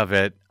copy of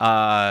it,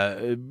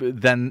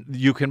 then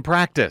you can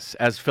practice,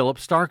 as Philip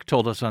Stark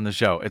told us on the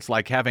show. It's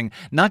like having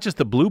not just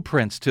the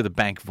blueprints to the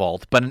bank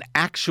vault, but an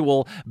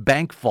actual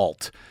bank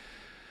vault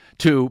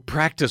to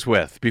practice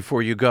with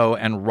before you go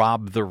and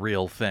rob the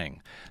real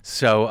thing.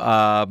 So,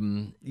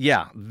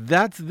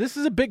 this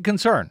is a big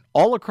concern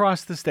all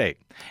across the state.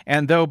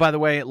 And though, by the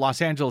way,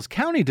 Los Angeles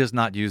County does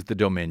not use the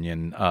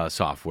Dominion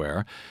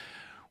software,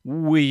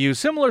 we use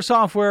similar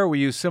software. We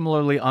use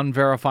similarly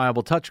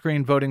unverifiable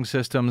touchscreen voting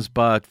systems.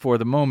 But for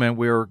the moment,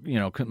 we're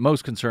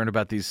most concerned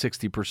about these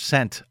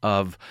 60%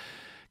 of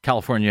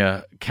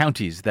California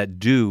counties that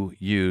do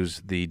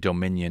use the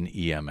Dominion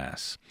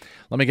EMS.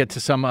 Let me get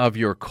to some of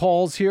your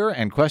calls here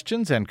and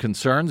questions and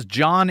concerns.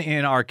 John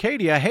in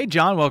Arcadia. Hey,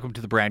 John, welcome to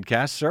the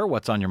BradCast, sir.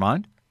 What's on your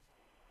mind?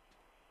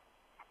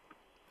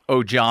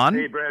 Oh, John.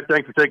 Hey, Brad.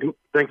 Thanks for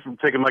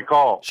taking my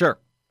call. Sure.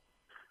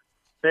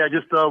 Hey, I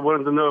just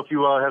wanted to know if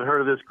you had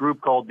heard of this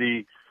group called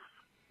the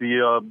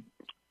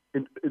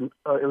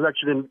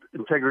Election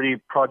Integrity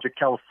Project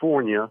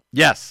California.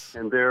 Yes.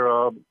 And they're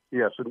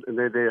yes, and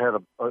they had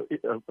a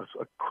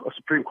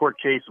Supreme Court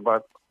case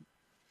about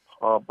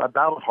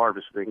ballot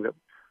harvesting that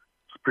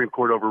Supreme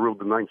Court overruled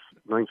the Ninth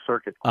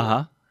Circuit.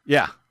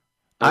 Yeah.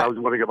 And I was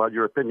wondering about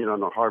your opinion on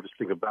the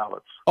harvesting of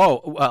ballots.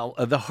 Oh, well,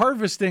 the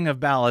harvesting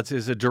of ballots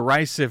is a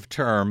derisive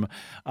term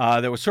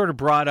that was sort of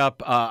brought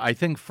up, I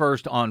think,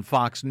 first on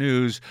Fox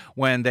News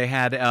when they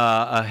had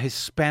a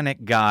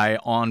Hispanic guy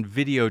on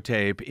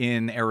videotape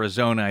in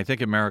Arizona, I think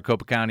in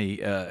Maricopa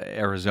County,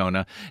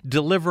 Arizona,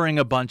 delivering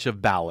a bunch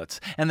of ballots.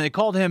 And they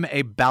called him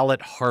a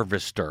ballot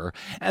harvester.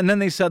 And then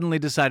they suddenly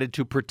decided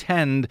to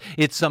pretend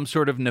it's some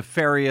sort of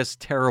nefarious,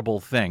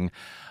 terrible thing.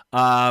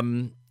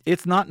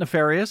 It's not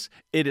nefarious.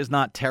 It is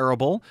not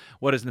terrible.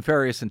 What is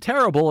nefarious and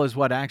terrible is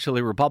what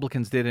actually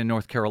Republicans did in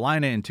North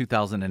Carolina in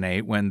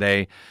 2008 when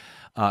they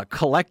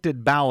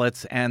collected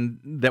ballots and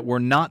that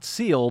were not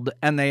sealed,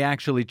 and they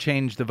actually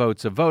changed the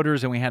votes of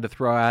voters, and we had to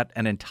throw out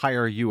an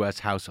entire U.S.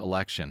 House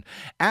election.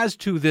 As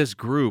to this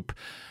group,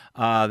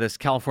 this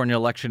California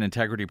Election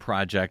Integrity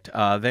Project,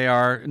 they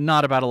are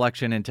not about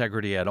election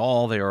integrity at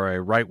all. They are a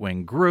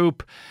right-wing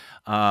group.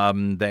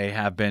 They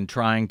have been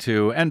trying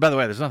to, and by the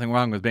way, there's nothing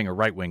wrong with being a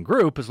right-wing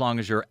group as long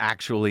as you're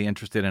actually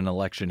interested in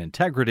election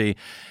integrity.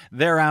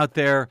 They're out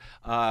there.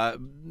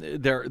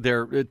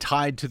 They're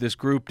tied to this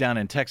group down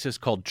in Texas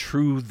called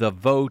True the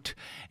Vote,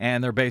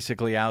 and they're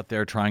basically out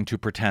there trying to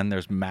pretend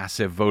there's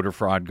massive voter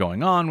fraud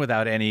going on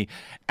without any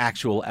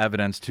actual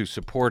evidence to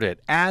support it.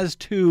 As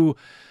to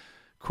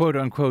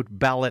quote-unquote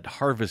ballot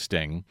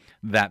harvesting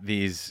that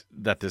this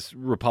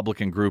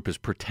Republican group is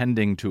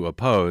pretending to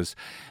oppose.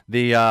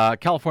 The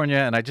California,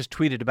 and I just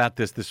tweeted about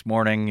this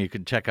morning, you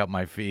can check out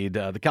my feed,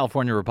 the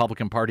California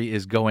Republican Party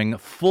is going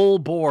full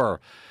bore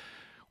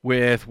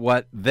with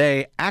what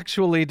they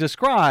actually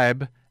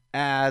describe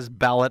as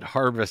ballot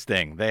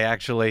harvesting. They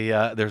actually,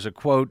 there's a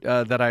quote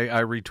that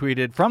I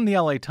retweeted from the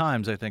LA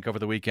Times, I think, over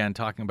the weekend,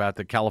 talking about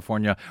the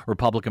California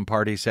Republican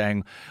Party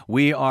saying,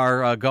 we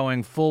are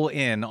going full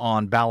in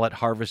on ballot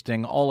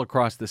harvesting all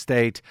across the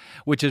state,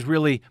 which is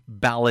really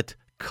ballot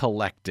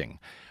collecting,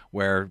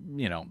 where,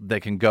 they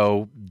can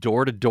go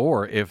door to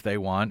door if they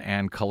want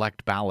and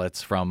collect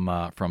ballots from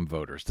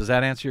voters. Does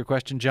that answer your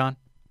question, John?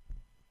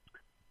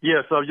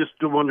 Yes, I was just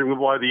wondering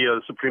why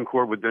the Supreme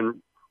Court would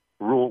then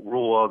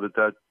rule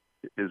that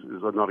is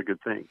not a good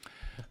thing.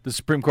 The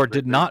Supreme Court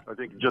did not. I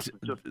think Justice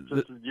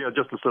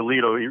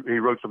Alito, he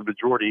wrote for the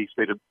majority. He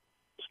stated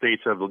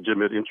states have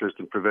legitimate interest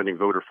in preventing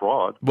voter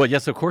fraud. Well,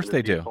 yes, of course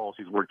they do.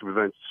 Policies work to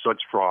prevent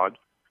such fraud,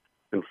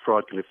 and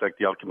fraud can affect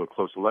the outcome of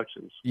close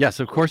elections.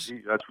 Yes, of course.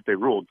 That's what they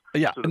ruled.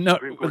 Yeah, so the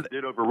Supreme Court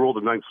did overrule the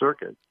Ninth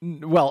Circuit.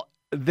 Well,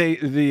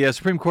 the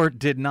Supreme Court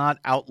did not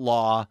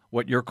outlaw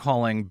what you're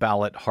calling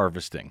ballot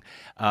harvesting.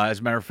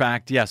 As a matter of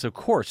fact, yes, of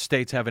course,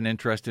 states have an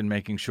interest in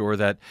making sure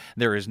that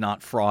there is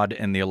not fraud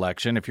in the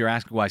election. If you're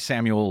asking why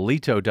Samuel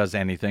Alito does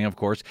anything, of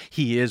course,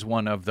 he is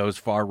one of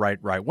those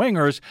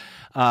right-wingers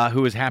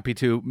who is happy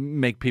to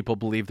make people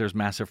believe there's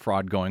massive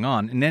fraud going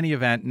on. In any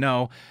event,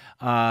 no,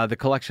 the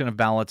collection of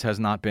ballots has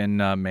not been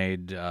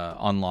made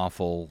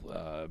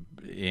unlawful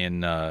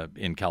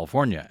in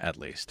California, at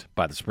least,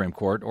 by the Supreme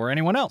Court or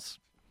anyone else.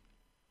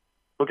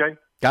 Okay.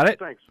 Got it?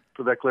 Thanks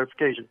for that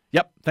clarification.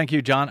 Yep. Thank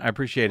you, John. I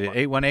appreciate it.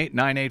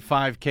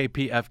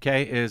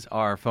 818-985-KPFK is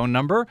our phone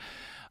number.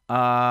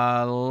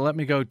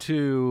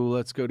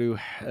 Let's go to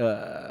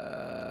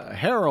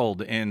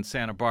Harold in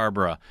Santa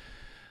Barbara.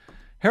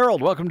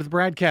 Harold, welcome to the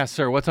BradCast,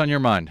 sir. What's on your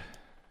mind?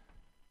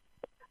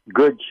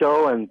 Good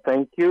show, and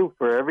thank you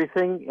for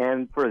everything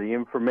and for the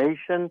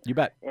information. You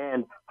bet.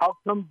 And how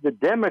come the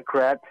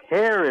Democrats'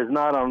 hair is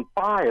not on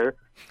fire?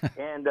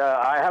 And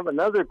I have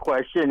another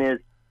question is,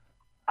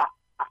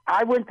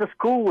 I went to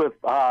school with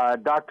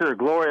Dr.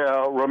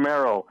 Gloria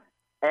Romero,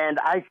 and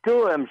I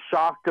still am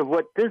shocked of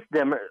what this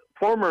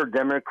former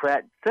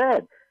Democrat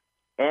said,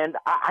 and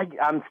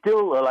I'm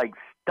still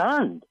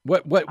stunned.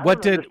 What I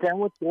don't understand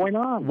what's going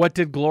on. What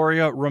did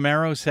Gloria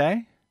Romero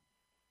say?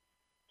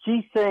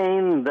 She's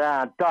saying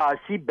that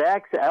she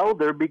backs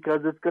Elder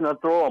because it's going to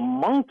throw a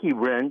monkey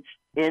wrench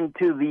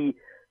into the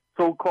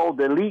so-called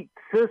elite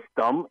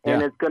system,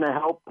 and it's going to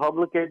help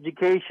public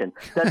education.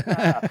 That's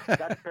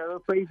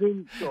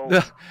paraphrasing, so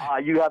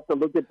you have to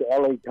look at the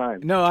LA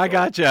Times. No, I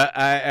gotcha.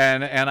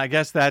 And I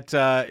guess that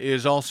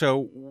is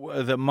also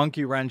the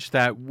monkey wrench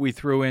that we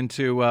threw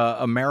into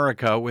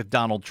America with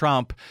Donald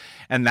Trump,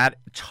 and that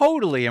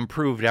totally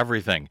improved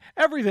everything.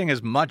 Everything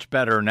is much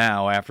better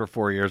now after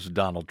 4 years of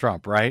Donald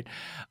Trump, right?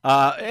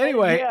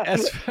 Anyway.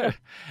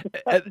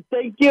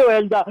 Thank you,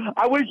 and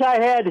I wish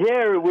I had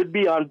hair. It would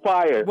be on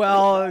fire.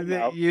 Well,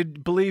 you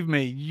believe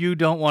me, you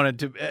don't want it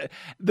to.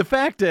 The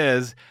fact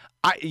is,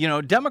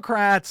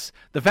 Democrats,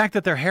 the fact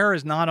that their hair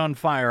is not on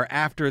fire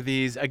after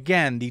these,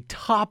 again, the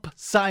top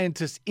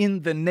scientists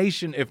in the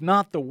nation, if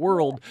not the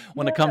world,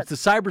 when it comes to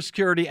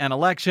cybersecurity and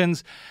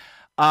elections,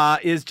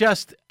 is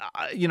just,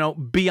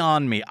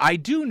 beyond me. I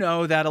do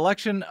know that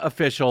election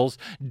officials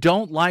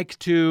don't like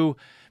to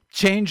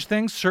change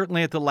things,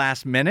 certainly at the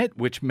last minute,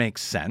 which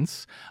makes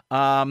sense.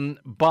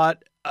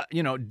 But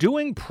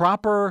doing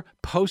proper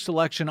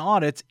post-election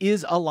audits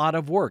is a lot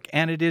of work,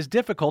 and it is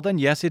difficult, and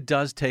yes, it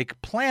does take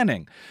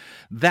planning.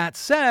 That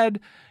said,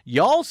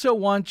 you also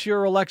want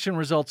your election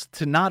results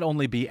to not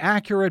only be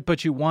accurate,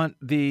 but you want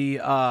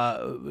the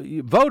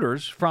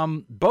voters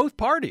from both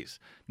parties,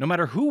 no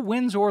matter who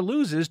wins or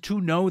loses, to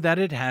know that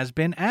it has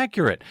been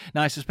accurate.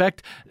 Now, I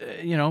suspect,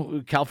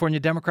 California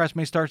Democrats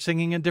may start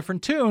singing a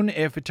different tune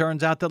if it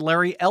turns out that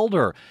Larry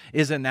Elder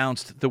is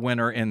announced the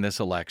winner in this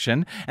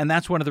election. And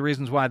that's one of the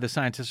reasons why the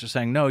scientists are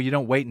saying, no, you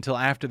don't wait until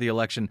after the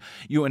election.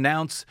 You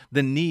announce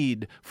the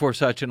need for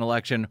such an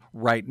election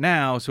right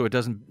now so it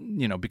doesn't,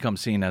 become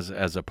seen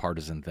as a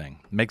partisan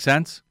thing. Make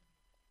sense?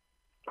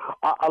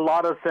 A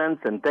lot of sense,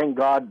 and thank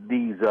God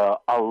these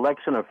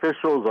election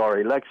officials are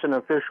election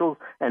officials,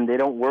 and they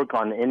don't work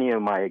on any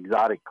of my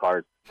exotic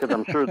cars, because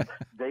I'm sure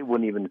they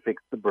wouldn't even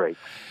fix the brakes.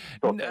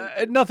 So,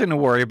 nothing to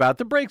worry about.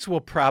 The brakes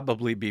will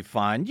probably be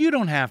fine. You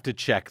don't have to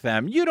check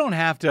them. You don't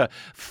have to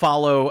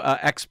follow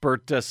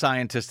expert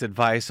scientist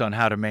advice on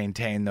how to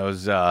maintain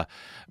those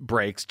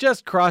brakes.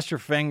 Just cross your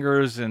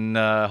fingers and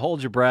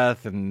hold your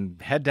breath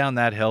and head down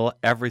that hill.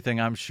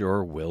 Everything, I'm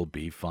sure, will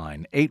be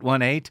fine.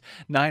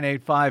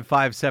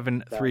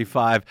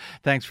 818-985-5735.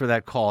 Thanks for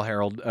that call,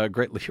 Harold.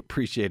 Greatly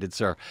appreciated,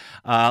 sir.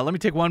 Let me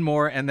take one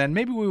more, and then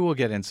maybe we will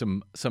get in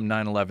some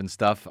 9/11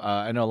 stuff.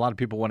 I know a lot of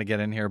people want to get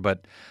in here,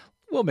 but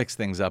we'll mix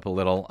things up a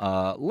little.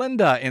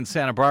 Linda in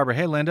Santa Barbara.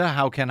 Hey, Linda,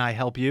 how can I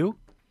help you?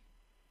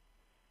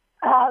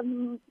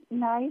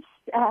 Nice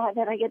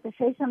that I get to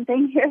say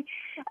something here.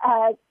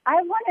 I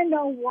want to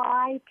know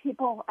why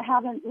people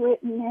haven't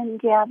written in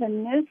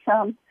Gavin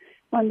Newsom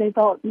when they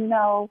vote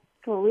no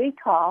for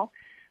recall,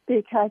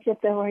 because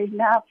if there were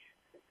enough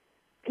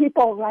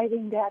people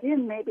writing that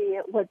in, maybe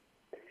it would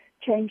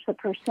change the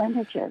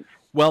percentages.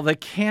 Well, they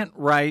can't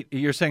write.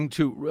 You're saying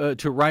to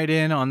write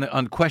in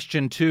on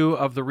question 2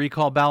 of the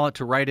recall ballot,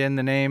 to write in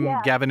the name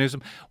Gavin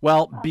Newsom.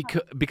 Well,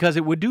 because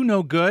it would do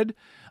no good.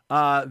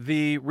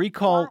 The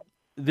recall.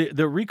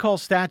 The recall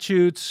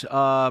statutes,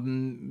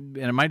 and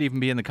it might even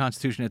be in the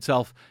Constitution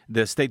itself,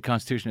 the state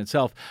Constitution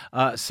itself,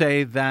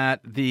 say that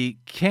the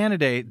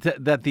candidate,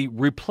 that the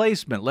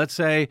replacement, let's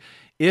say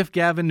if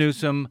Gavin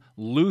Newsom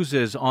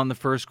loses on the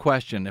first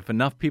question, if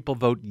enough people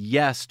vote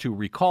yes to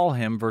recall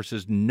him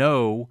versus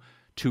no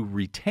to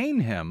retain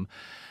him,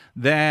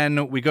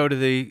 then we go to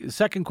the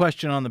second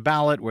question on the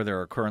ballot, where there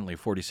are currently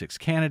 46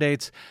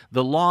 candidates.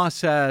 The law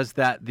says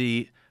that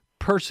the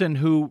person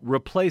who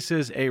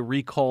replaces a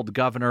recalled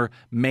governor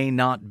may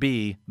not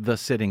be the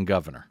sitting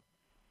governor.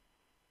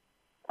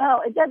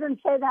 Oh, it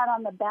doesn't say that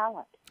on the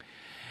ballot.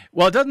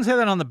 Well, it doesn't say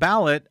that on the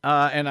ballot,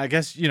 and I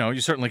guess,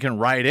 you certainly can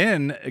write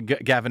in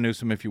Gavin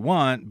Newsom if you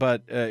want,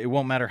 but it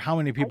won't matter how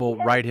many people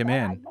write him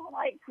in.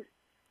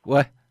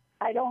 What?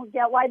 I don't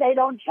get why they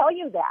don't tell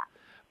you that.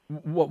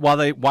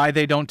 Why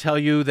they don't tell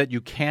you that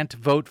you can't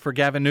vote for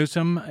Gavin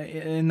Newsom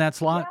in that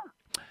slot? Yeah.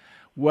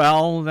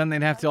 Well, then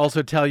they'd have to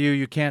also tell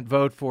you can't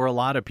vote for a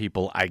lot of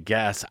people, I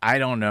guess. I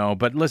don't know.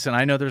 But listen,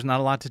 I know there's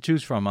not a lot to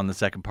choose from on the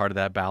second part of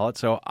that ballot,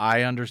 so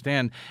I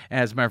understand.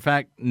 As a matter of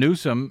fact,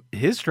 Newsom,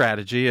 his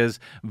strategy is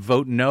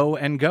vote no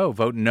and go.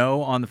 Vote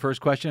no on the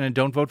first question and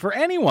don't vote for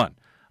anyone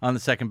on the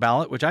second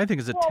ballot, which I think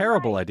is a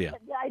terrible idea.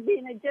 I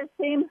mean, it just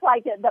seems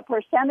like the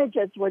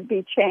percentages would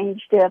be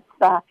changed if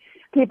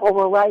people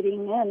were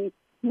writing in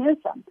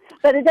Newsom.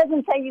 But it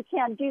doesn't say you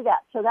can't do that,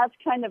 so that's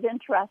kind of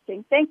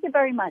interesting. Thank you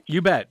very much.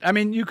 You bet. I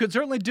mean, you could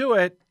certainly do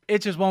it.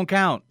 It just won't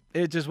count.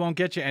 It just won't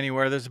get you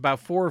anywhere. There's about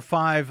 4 or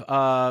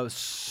 5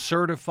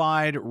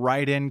 certified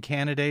write-in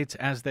candidates,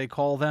 as they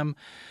call them,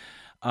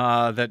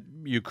 that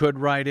you could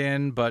write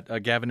in,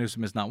 but Gavin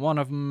Newsom is not one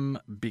of them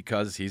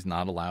because he's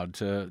not allowed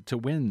to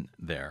win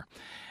there.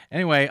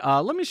 Anyway,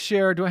 let me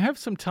share. Do I have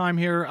some time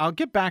here? I'll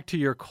get back to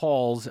your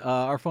calls.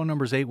 Our phone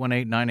number is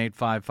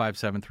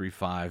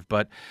 818-985-5735.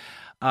 But,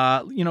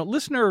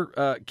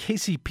 listener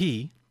Casey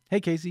P., hey,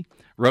 Casey,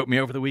 wrote me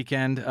over the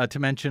weekend to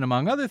mention,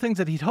 among other things,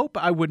 that he'd hope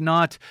I would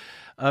not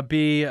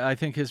be, I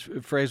think his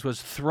phrase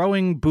was,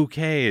 throwing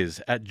bouquets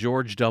at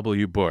George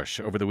W. Bush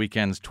over the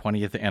weekend's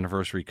 20th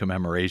anniversary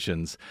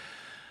commemorations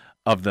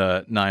of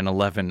the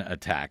 9/11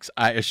 attacks.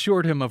 I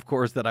assured him, of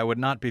course, that I would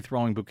not be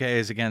throwing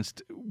bouquets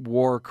against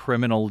war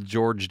criminal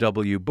George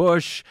W.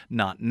 Bush.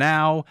 Not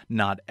now,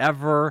 not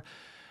ever.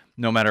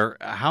 No matter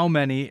how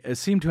many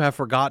seem to have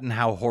forgotten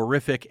how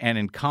horrific and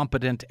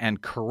incompetent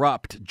and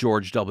corrupt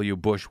George W.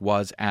 Bush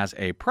was as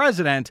a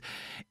president,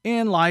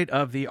 in light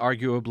of the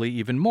arguably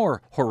even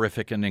more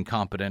horrific and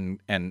incompetent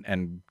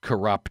and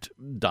corrupt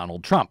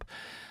Donald Trump.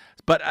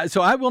 But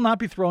so I will not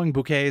be throwing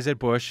bouquets at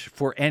Bush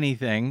for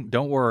anything.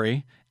 Don't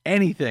worry.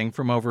 Anything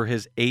from over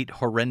his 8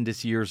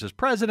 horrendous years as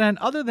president,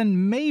 other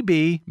than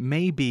maybe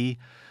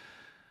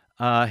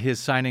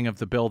his signing of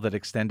the bill that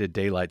extended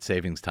daylight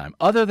savings time.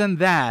 Other than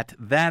that,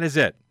 that is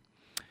it.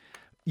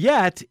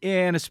 Yet,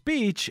 in a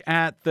speech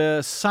at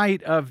the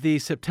site of the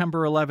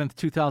September 11th,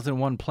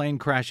 2001 plane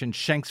crash in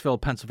Shanksville,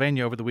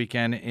 Pennsylvania over the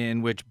weekend,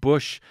 in which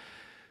Bush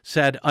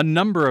said a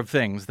number of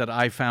things that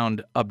I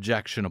found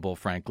objectionable,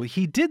 frankly,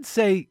 he did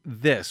say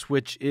this,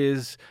 which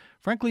is,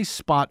 frankly,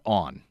 spot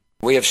on.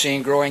 We have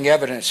seen growing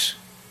evidence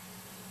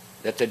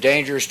that the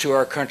dangers to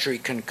our country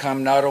can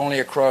come not only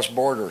across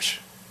borders,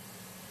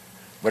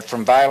 but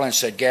from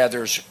violence that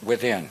gathers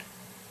within.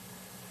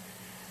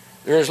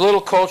 There is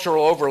little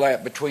cultural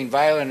overlap between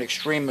violent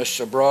extremists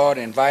abroad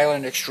and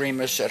violent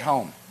extremists at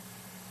home.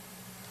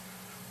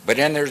 But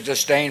in their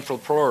disdain for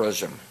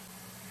pluralism,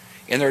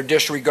 in their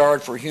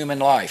disregard for human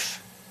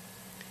life,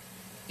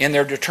 in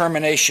their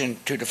determination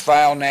to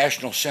defile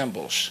national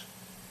symbols,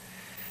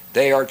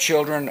 they are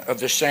children of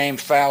the same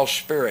foul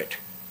spirit,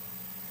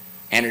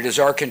 and it is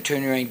our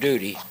continuing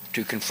duty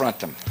to confront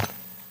them.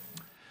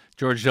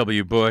 George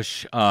W.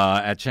 Bush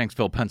at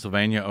Shanksville,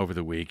 Pennsylvania over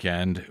the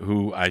weekend,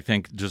 who I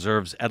think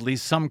deserves at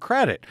least some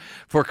credit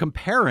for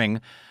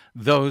comparing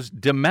those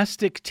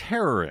domestic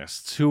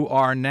terrorists who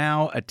are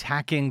now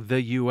attacking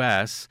the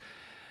U.S.,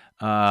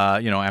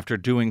 after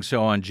doing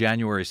so on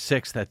January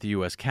 6th at the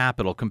U.S.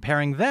 Capitol,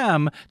 comparing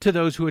them to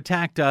those who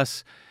attacked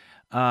us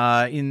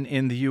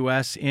in the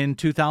U.S. in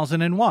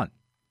 2001.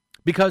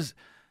 Because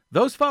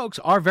those folks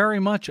are very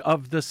much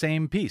of the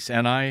same piece,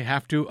 and I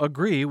have to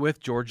agree with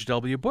George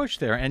W. Bush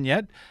there. And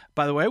yet,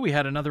 by the way, we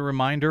had another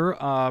reminder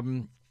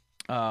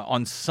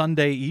on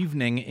Sunday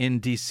evening in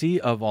D.C.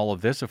 of all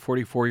of this. A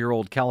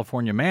 44-year-old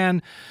California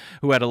man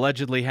who had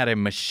allegedly had a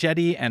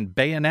machete and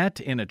bayonet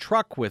in a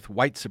truck with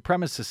white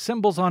supremacist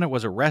symbols on it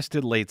was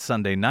arrested late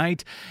Sunday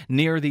night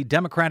near the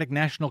Democratic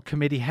National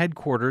Committee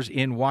headquarters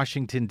in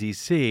Washington,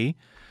 D.C.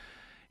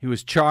 He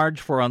was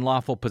charged for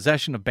unlawful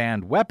possession of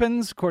banned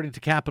weapons, according to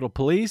Capitol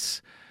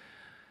Police.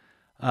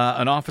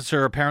 An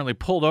officer apparently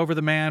pulled over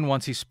the man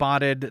once he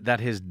spotted that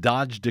his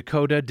Dodge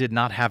Dakota did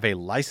not have a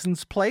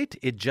license plate.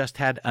 It just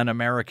had an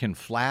American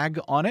flag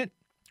on it,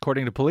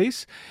 according to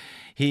police.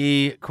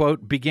 He,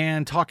 quote,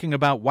 began talking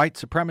about white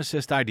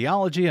supremacist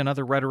ideology and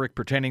other rhetoric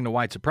pertaining to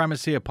white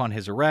supremacy upon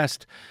his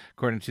arrest,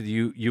 according to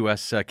the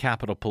U.S.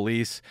 Capitol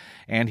Police.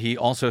 And he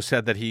also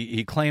said that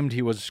he claimed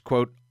he was,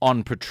 quote,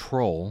 on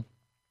patrol,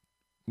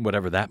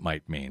 whatever that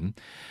might mean.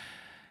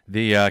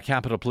 The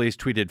Capitol Police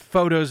tweeted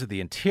photos of the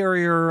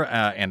interior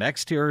and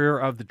exterior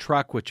of the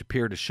truck, which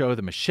appear to show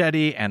the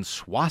machete and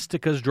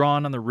swastikas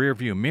drawn on the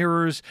rearview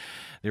mirrors.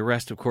 The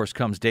arrest, of course,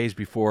 comes days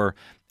before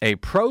a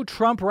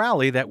pro-Trump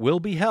rally that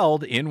will be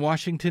held in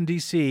Washington,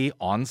 D.C.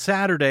 on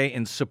Saturday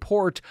in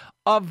support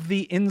of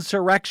the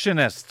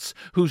insurrectionists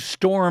who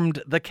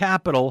stormed the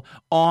Capitol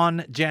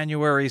on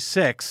January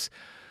 6th,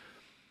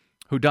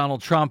 who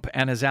Donald Trump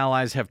and his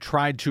allies have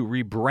tried to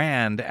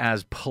rebrand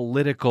as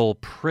political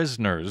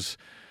prisoners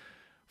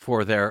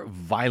for their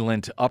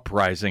violent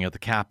uprising at the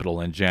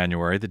Capitol in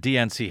January. The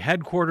DNC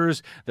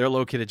headquarters, they're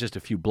located just a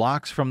few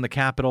blocks from the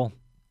Capitol.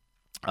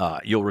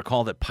 You'll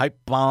recall that pipe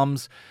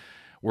bombs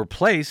were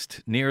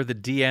placed near the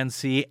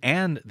DNC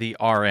and the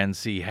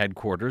RNC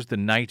headquarters the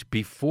night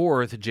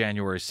before the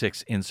January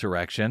 6th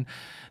insurrection.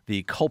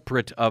 The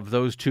culprit of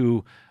those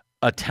two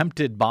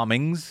attempted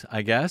bombings,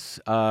 I guess,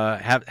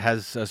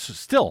 has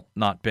still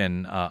not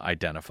been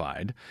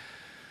identified.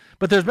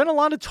 But there's been a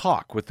lot of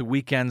talk with the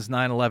weekend's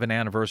 9/11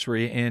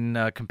 anniversary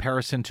in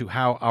comparison to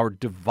how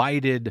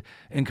divided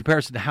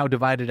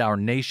our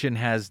nation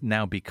has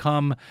now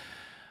become,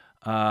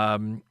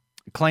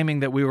 claiming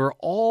that we were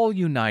all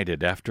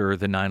united after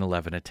the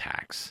 9/11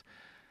 attacks.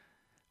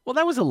 Well,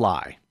 that was a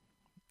lie.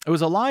 It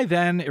was a lie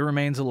then. It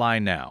remains a lie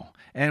now.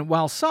 And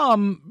while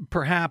some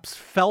perhaps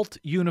felt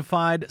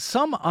unified,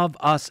 some of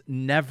us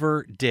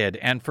never did.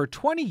 And for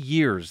 20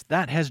 years,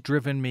 that has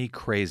driven me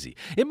crazy.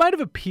 It might have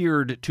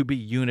appeared to be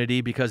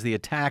unity because the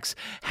attacks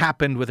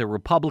happened with a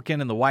Republican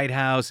in the White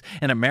House,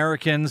 and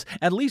Americans,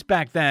 at least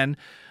back then,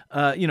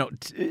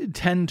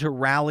 tend to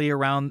rally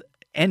around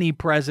any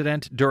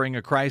president during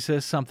a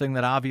crisis, something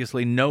that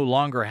obviously no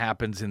longer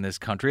happens in this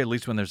country, at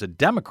least when there's a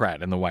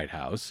Democrat in the White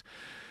House.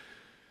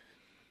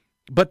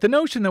 But the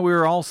notion that we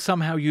were all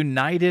somehow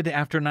united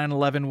after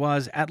 9/11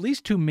 was, at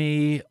least to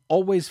me,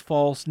 always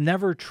false,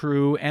 never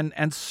true,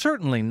 and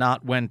certainly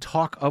not when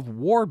talk of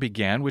war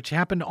began, which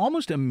happened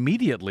almost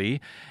immediately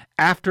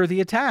after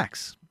the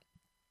attacks,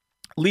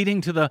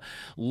 leading to the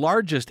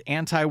largest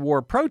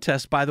anti-war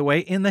protest, by the way,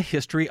 in the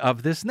history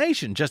of this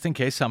nation, just in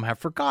case some have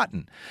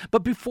forgotten.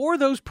 But before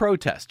those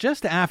protests,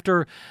 just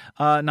after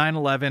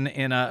 9/11,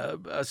 in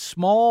a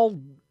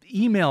small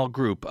email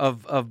group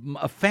of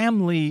a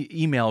family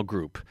email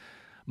group,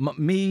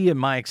 me and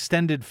my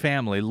extended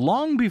family,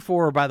 long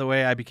before, by the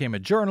way, I became a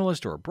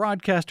journalist or a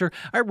broadcaster,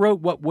 I wrote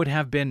what would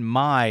have been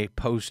my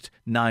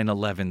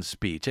post-9/11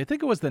 speech. I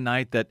think it was the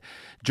night that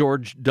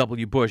George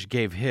W. Bush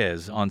gave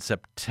his on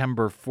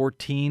September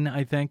 14,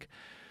 I think.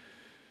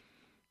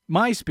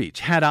 My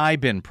speech, had I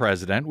been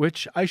president,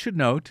 which I should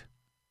note,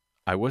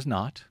 I was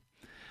not.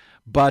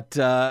 But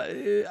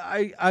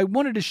I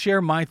wanted to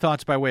share my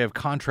thoughts by way of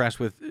contrast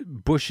with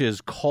Bush's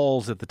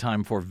calls at the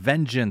time for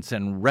vengeance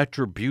and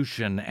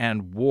retribution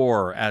and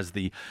war, as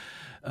the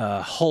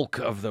hulk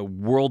of the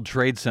World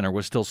Trade Center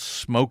was still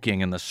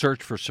smoking and the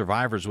search for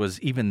survivors was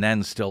even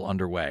then still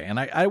underway. And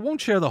I won't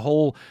share the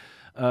whole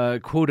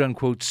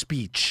quote-unquote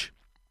speech,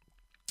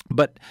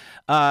 But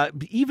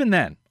even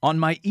then, on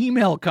my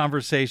email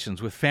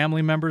conversations with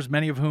family members,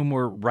 many of whom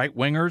were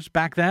right-wingers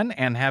back then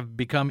and have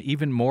become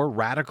even more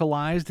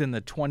radicalized in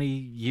the 20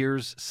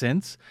 years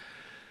since,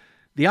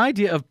 the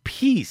idea of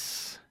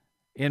peace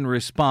in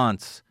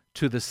response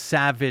to the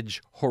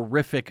savage,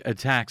 horrific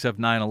attacks of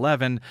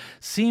 9/11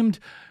 seemed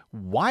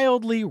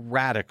wildly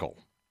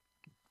radical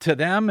to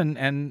them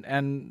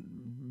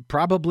and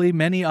probably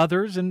many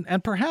others,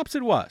 and perhaps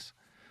it was.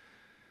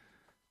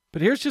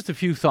 But here's just a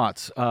few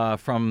thoughts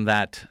from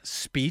that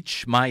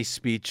speech, my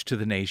speech to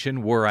the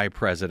nation, were I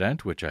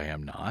president, which I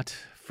am not,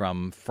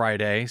 from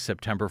Friday,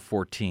 September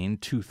 14,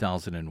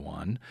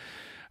 2001.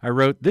 I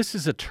wrote, "This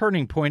is a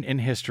turning point in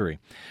history.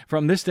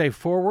 From this day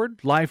forward,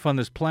 life on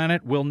this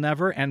planet will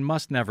never and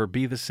must never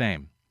be the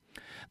same.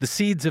 The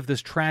seeds of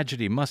this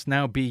tragedy must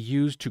now be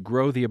used to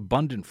grow the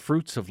abundant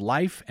fruits of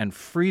life and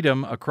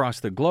freedom across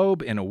the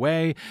globe in a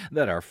way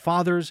that our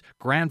fathers,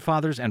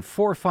 grandfathers, and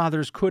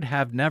forefathers could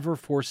have never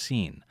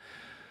foreseen.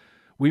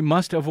 We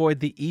must avoid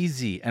the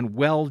easy and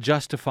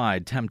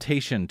well-justified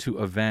temptation to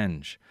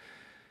avenge.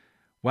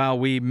 While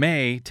we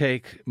may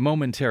take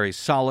momentary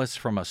solace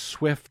from a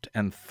swift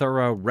and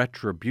thorough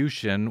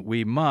retribution,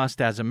 we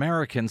must, as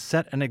Americans,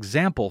 set an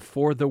example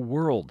for the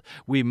world.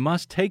 We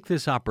must take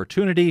this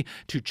opportunity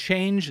to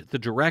change the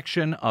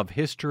direction of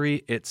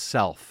history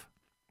itself."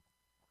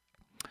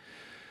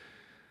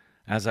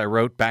 As I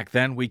wrote back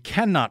then, we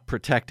cannot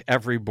protect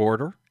every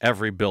border,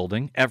 every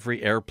building,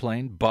 every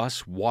airplane,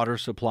 bus, water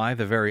supply,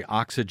 the very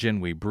oxygen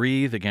we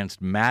breathe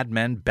against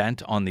madmen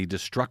bent on the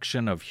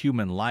destruction of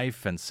human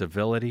life and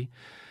civility.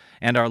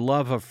 And our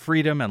love of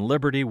freedom and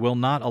liberty will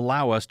not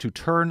allow us to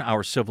turn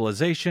our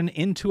civilization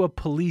into a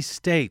police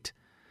state.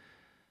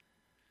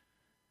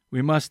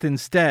 We must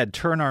instead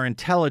turn our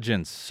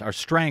intelligence, our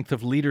strength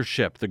of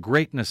leadership, the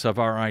greatness of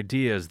our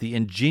ideas, the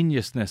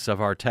ingeniousness of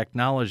our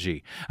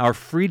technology, our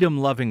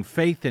freedom-loving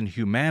faith in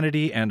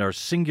humanity, and our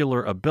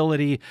singular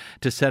ability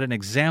to set an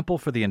example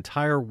for the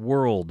entire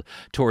world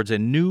towards a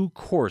new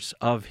course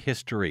of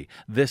history.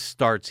 This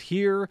starts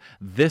here.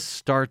 This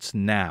starts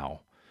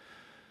now.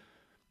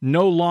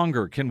 No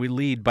longer can we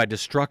lead by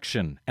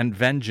destruction and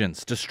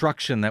vengeance,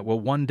 destruction that will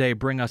one day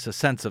bring us a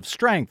sense of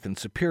strength and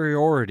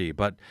superiority,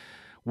 but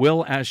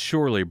will as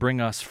surely bring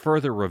us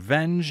further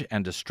revenge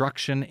and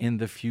destruction in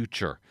the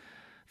future.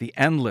 The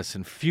endless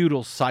and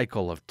futile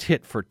cycle of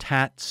tit for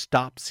tat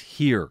stops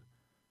here.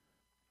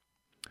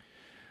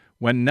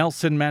 When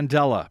Nelson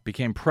Mandela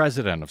became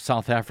president of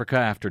South Africa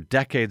after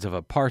decades of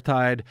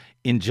apartheid,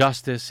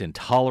 injustice,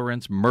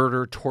 intolerance,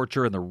 murder,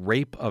 torture, and the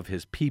rape of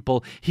his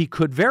people, he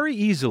could very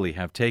easily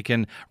have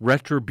taken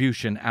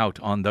retribution out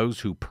on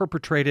those who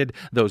perpetrated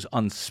those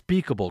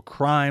unspeakable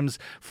crimes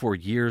for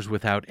years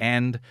without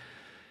end.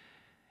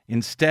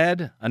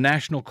 Instead, a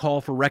national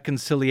call for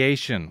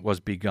reconciliation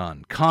was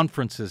begun,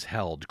 conferences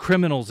held,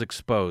 criminals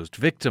exposed,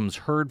 victims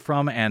heard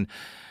from, and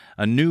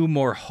a new,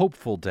 more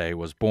hopeful day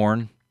was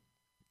born.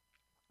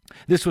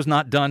 This was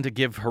not done to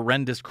give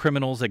horrendous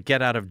criminals a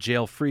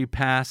get-out-of-jail-free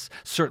pass.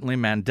 Certainly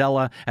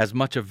Mandela, as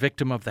much a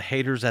victim of the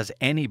haters as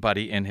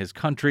anybody in his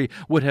country,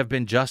 would have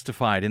been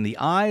justified in the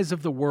eyes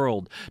of the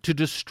world to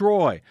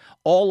destroy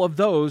all of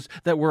those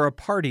that were a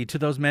party to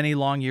those many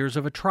long years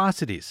of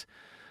atrocities.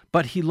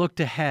 But he looked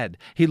ahead.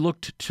 He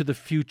looked to the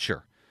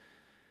future.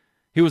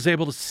 He was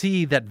able to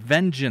see that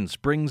vengeance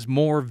brings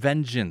more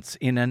vengeance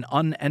in an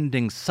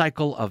unending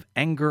cycle of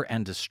anger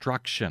and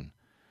destruction.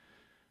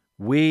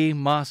 We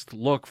must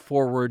look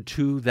forward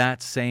to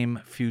that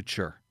same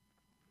future.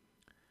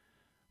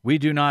 We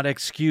do not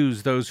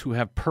excuse those who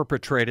have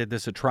perpetrated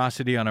this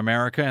atrocity on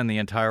America and the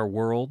entire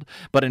world,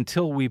 but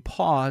until we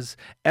pause,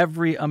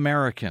 every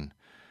American,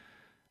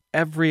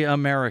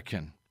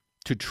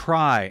 to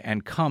try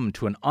and come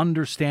to an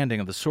understanding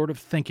of the sort of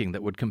thinking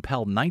that would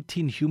compel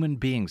 19 human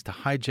beings to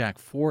hijack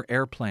 4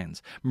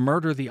 airplanes,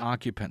 murder the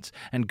occupants,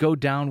 and go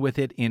down with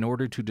it in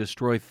order to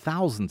destroy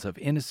thousands of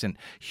innocent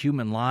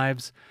human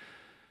lives,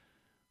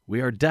 we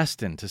are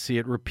destined to see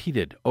it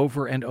repeated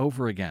over and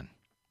over again.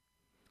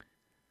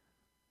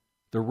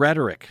 The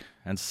rhetoric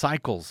and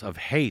cycles of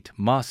hate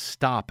must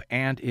stop,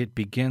 and it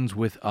begins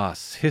with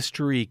us.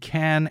 History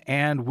can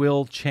and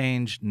will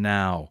change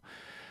now.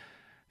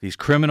 These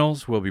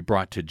criminals will be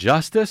brought to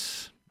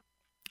justice,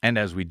 and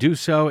as we do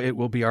so, it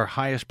will be our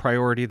highest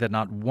priority that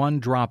not one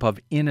drop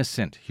of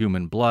innocent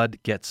human blood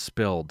gets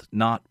spilled,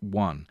 not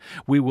one.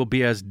 We will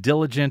be as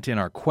diligent in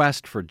our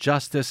quest for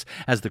justice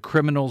as the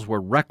criminals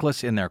were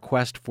reckless in their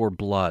quest for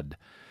blood.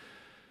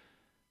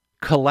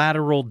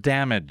 Collateral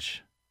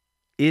damage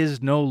is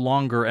no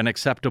longer an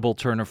acceptable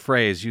turn of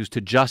phrase used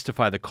to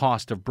justify the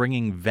cost of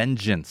bringing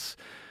vengeance.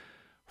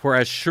 For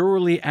as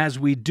surely as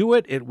we do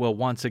it, it will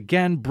once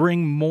again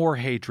bring more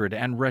hatred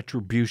and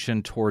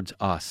retribution towards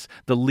us,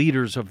 the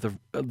leaders of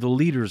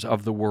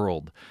the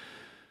world.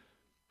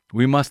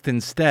 We must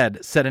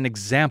instead set an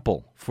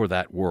example for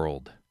that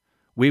world.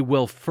 We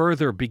will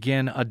further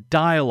begin a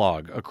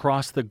dialogue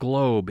across the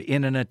globe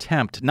in an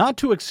attempt not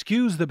to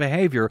excuse the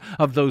behavior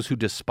of those who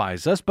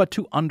despise us, but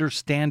to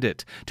understand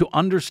it, to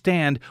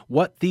understand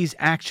what these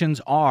actions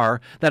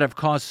are that have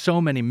caused so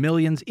many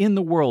millions in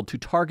the world to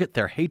target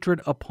their hatred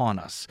upon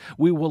us.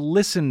 We will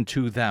listen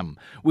to them.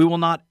 We will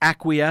not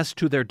acquiesce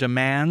to their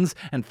demands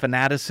and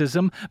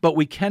fanaticism, but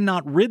we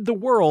cannot rid the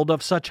world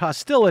of such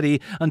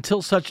hostility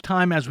until such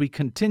time as we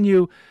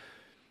continue,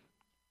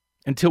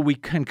 until we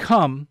can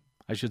come,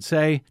 I should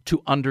say,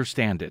 to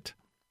understand it.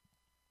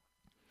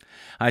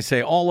 I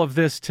say all of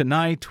this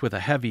tonight with a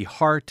heavy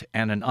heart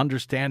and an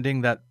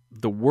understanding that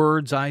the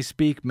words I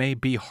speak may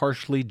be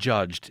harshly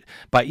judged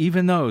by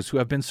even those who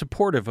have been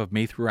supportive of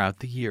me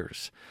throughout the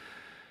years.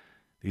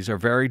 These are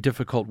very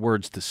difficult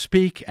words to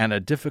speak and a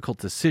difficult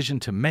decision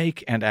to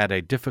make and at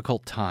a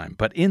difficult time.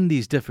 But in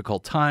these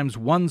difficult times,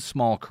 one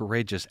small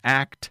courageous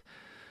act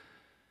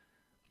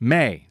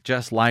may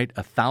just light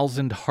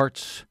 1,000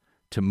 hearts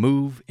to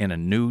move in a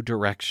new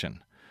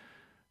direction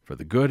for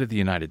the good of the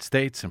United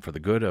States and for the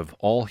good of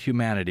all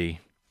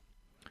humanity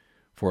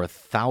for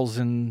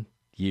 1,000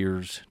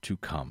 years to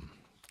come.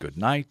 Good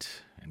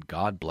night, and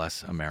God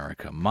bless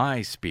America.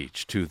 My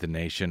speech to the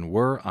nation,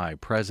 were I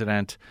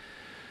president,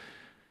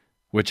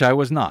 which I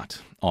was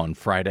not on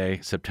Friday,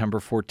 September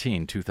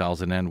 14,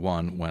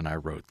 2001, when I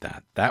wrote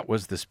that. That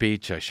was the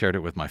speech. I shared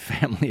it with my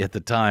family at the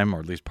time, or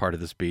at least part of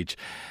the speech.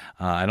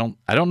 I don't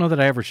know that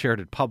I ever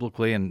shared it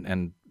publicly,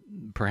 and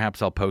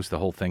perhaps I'll post the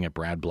whole thing at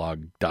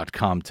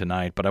bradblog.com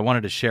tonight, but I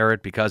wanted to share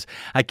it because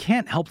I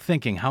can't help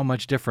thinking how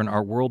much different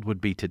our world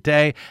would be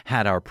today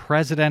had our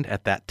president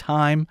at that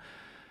time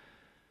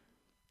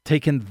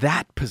taken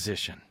that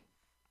position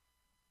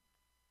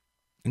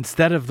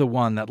instead of the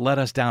one that led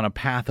us down a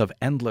path of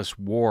endless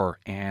war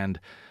and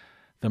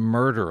the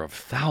murder of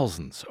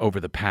thousands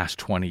over the past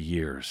 20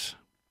 years.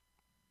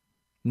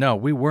 No,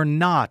 we were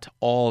not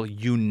all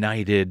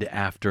united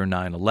after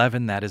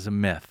 9/11. That is a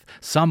myth.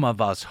 Some of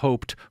us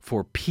hoped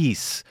for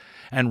peace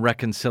and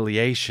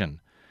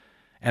reconciliation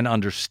and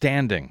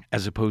understanding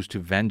as opposed to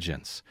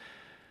vengeance.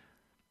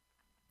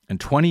 And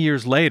 20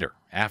 years later,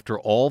 after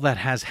all that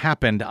has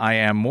happened, I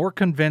am more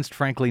convinced,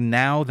 frankly,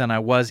 now than I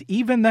was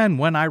even then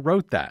when I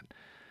wrote that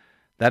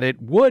it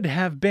would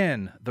have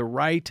been the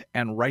right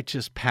and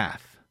righteous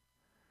path,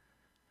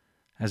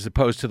 as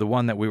opposed to the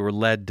one that we were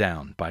led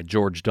down by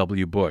George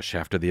W. Bush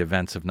after the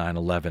events of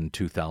 9/11,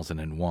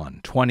 2001,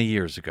 20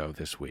 years ago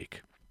this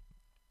week.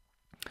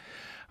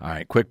 All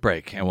right, quick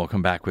break, and we'll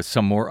come back with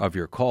some more of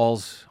your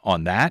calls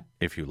on that,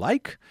 if you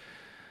like,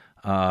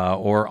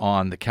 or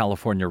on the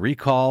California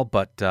recall.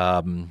 But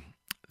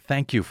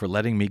thank you for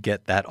letting me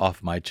get that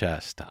off my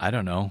chest. I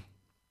don't know.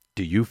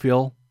 Did you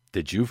feel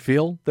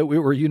that we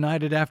were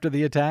united after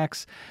the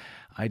attacks?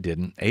 I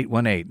didn't.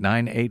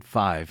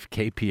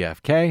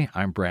 818-985-KPFK.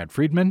 I'm Brad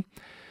Friedman.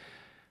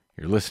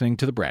 You're listening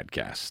to the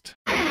BradCast.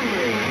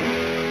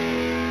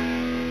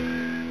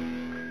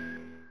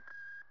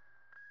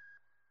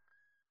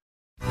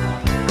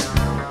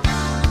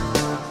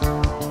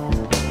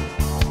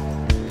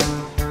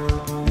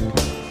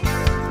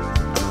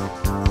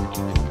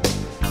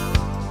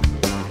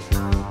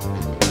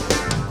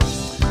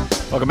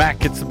 Welcome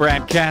back. It's the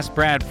BradCast.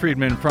 Brad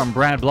Friedman from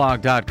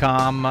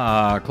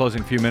BradBlog.com.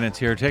 Closing a few minutes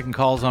here, taking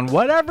calls on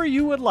whatever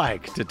you would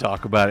like to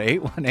talk about.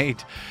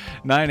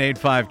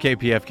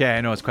 818-985-KPFK.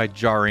 I know it's quite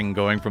jarring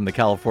going from the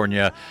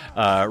California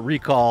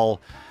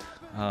recall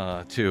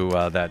to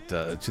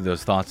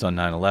those thoughts on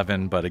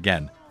 9/11. But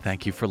again,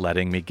 thank you for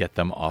letting me get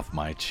them off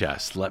my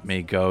chest. Let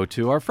me go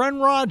to our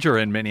friend Roger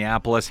in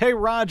Minneapolis. Hey,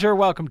 Roger.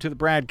 Welcome to the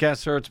BradCast,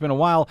 sir. It's been a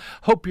while.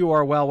 Hope you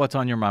are well. What's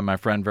on your mind, my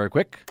friend? Very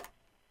quick.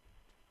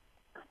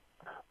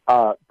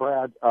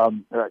 Brad,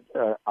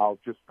 I'll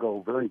just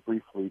go very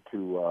briefly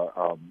to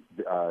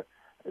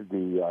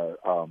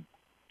the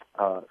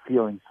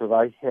feelings that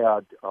I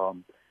had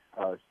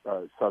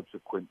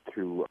subsequent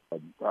to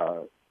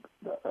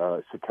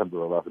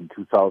September 11,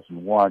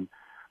 2001.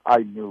 I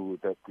knew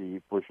that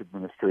the Bush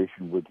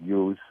administration would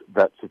use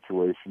that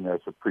situation as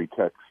a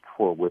pretext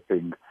for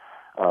whipping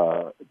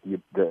the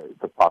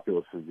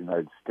populace of the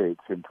United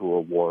States into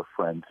a war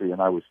frenzy,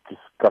 and I was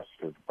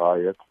disgusted by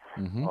it.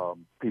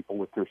 Mm-hmm. People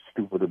with their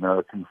stupid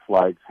American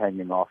flags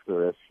hanging off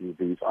their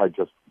SUVs.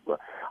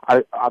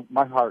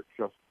 My heart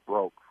just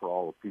broke for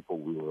all the people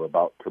we were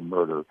about to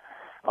murder.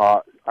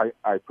 I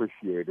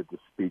appreciated the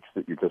speech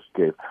that you just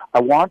gave.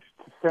 I want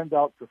to send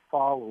out the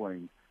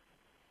following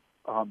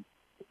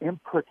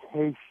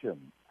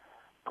imprecation.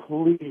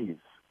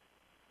 Please,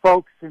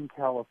 folks in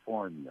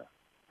California,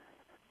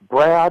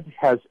 Brad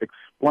has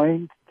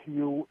explained to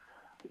you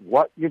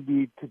what you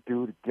need to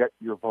do to get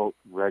your vote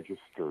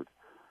registered.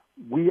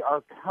 We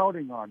are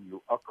counting on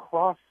you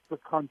across the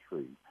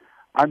country.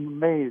 I'm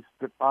amazed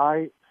that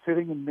I,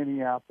 sitting in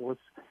Minneapolis,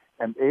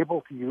 am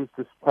able to use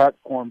this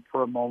platform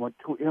for a moment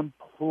to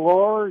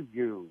implore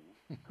you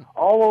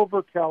all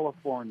over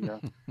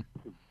California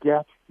to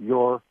get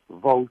your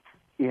vote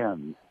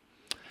in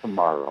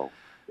tomorrow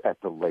at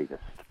the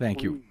latest.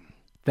 Thank you.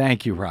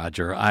 Thank you,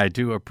 Roger. I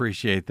do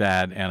appreciate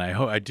that, and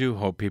I do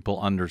hope people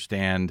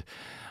understand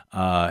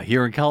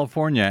here in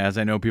California, as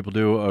I know people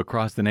do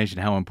across the nation,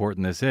 how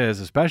important this is,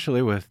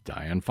 especially with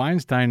Dianne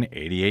Feinstein,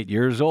 88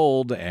 years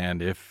old,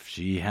 and if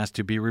she has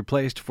to be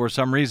replaced for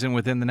some reason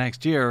within the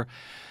next year,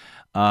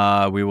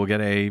 we will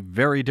get a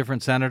very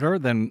different senator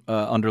than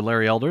under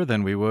Larry Elder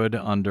than we would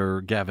under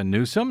Gavin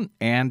Newsom,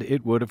 and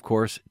it would, of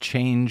course,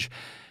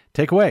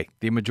 take away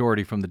the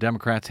majority from the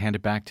Democrats, hand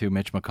it back to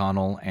Mitch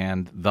McConnell,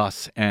 and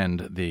thus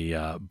end the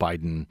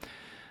Biden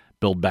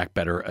Build Back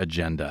Better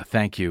agenda.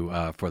 Thank you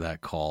for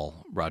that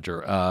call,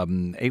 Roger.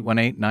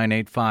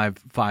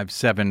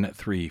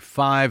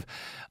 818-985-5735.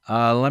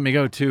 Let me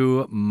go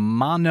to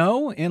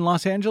Mano in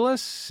Los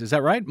Angeles. Is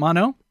that right,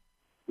 Mano?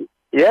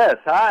 Yes.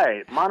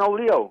 Hi, Mano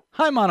Leo.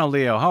 Hi, Mano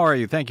Leo. How are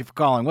you? Thank you for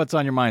calling. What's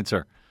on your mind,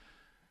 sir?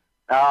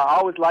 I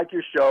always like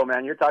your show,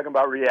 man. You're talking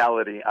about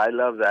reality. I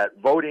love that.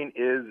 Voting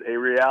is a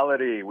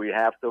reality. We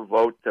have to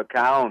vote to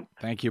count.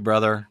 Thank you,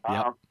 brother.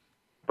 Yep.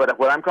 But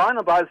what I'm calling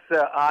about is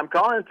I'm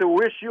calling to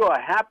wish you a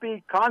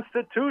happy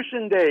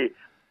Constitution Day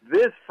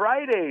this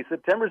Friday,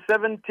 September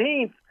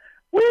 17th.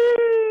 Whee!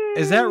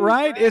 Is that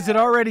right? Is it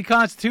already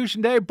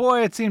Constitution Day?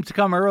 Boy, it seems to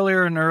come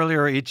earlier and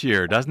earlier each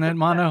year, doesn't it,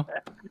 Mano?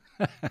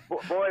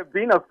 Boy,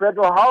 being a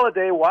federal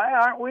holiday, why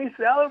aren't we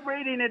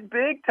celebrating it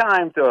big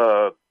time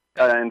to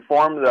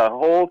inform the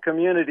whole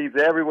communities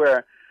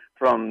everywhere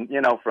from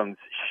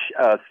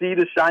sea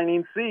to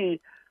shining sea,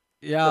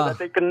 so that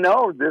they can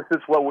know this is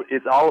what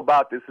it's all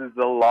about. This is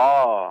the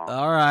law.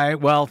 All right.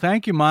 Well,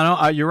 thank you,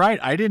 Mano. You're right.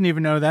 I didn't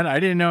even know that. I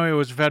didn't know it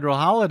was a federal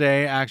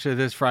holiday actually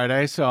this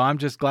Friday, so I'm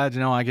just glad to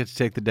know I get to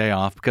take the day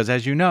off because,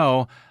 as you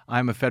know,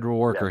 I'm a federal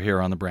worker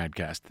here on the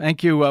BradCast.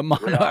 Thank you,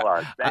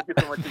 Mano. Thank you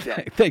so much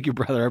again. Thank you,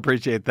 brother. I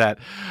appreciate that.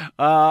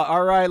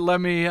 All right,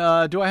 let me,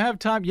 do I have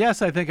time?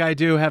 Yes, I think I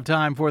do have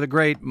time for the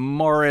great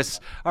Morris,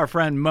 our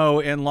friend Mo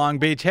in Long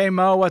Beach. Hey,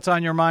 Mo, what's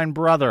on your mind,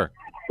 brother?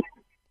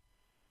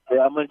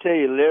 Yeah, I'm going to tell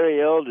you,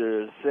 Larry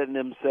Elder is setting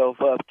himself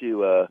up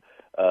to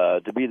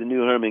be the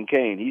new Herman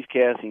Cain. He's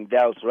casting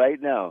doubts right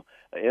now.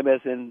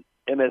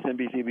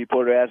 MSNBC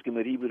reporter asked him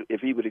if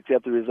he would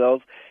accept the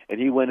results, and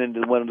he went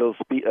into one of those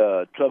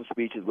Trump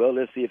speeches. Well,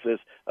 let's see if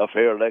it's a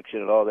fair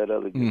election and all that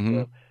other good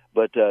stuff.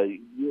 But,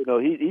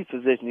 he's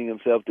positioning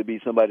himself to be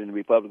somebody in the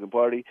Republican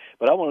Party.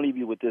 But I want to leave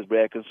you with this,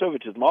 Brad.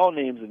 Conservatism, all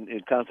names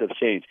and concepts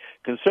change.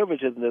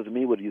 Conservatism doesn't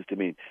mean what it used to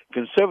mean.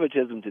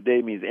 Conservatism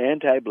today means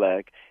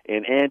anti-black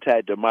and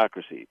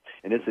anti-democracy.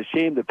 And it's a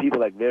shame that people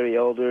like Larry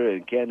Elder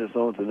and Candace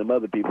Owens and them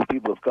other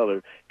people of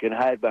color, can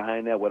hide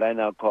behind that, what I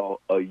now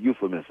call a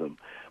euphemism.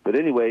 But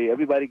anyway,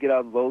 everybody get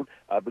out and vote.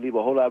 I believe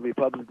a whole lot of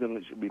Republicans are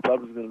going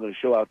to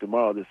show out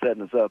tomorrow. They're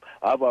setting us up.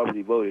 I've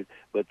already voted.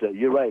 But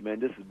you're right, man.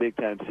 This is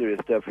big-time serious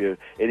stuff here.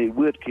 And it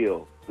would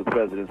kill the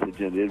president's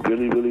agenda. It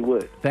really, really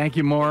would. Thank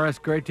you, Morris.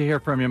 Great to hear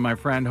from you, my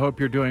friend. Hope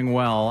you're doing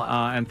well.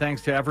 And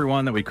thanks to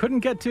everyone that we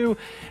couldn't get to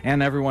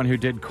and everyone who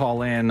did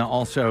call in.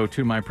 Also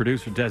to my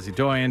producer, Desi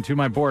Doyen, to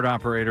my board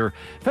operator,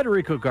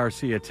 Federico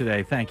Garcia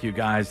today. Thank you,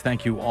 guys.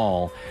 Thank you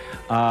all.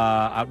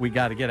 We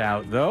got to get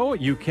out, though.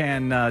 You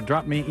can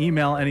drop me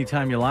email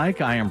anytime you like.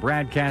 I am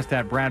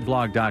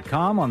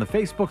BradCast@bradblog.com. On the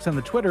Facebooks and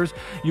the Twitters,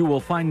 you will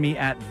find me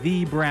at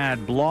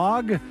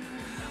TheBradBlog.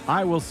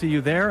 I will see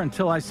you there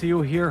until I see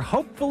you here,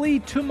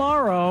 hopefully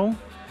tomorrow.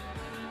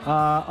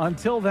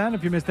 Until then,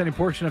 if you missed any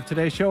portion of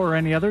today's show or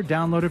any other,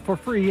 download it for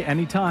free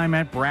anytime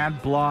at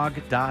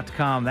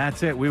bradblog.com.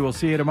 That's it. We will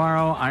see you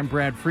tomorrow. I'm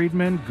Brad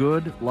Friedman.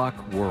 Good luck,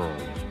 world.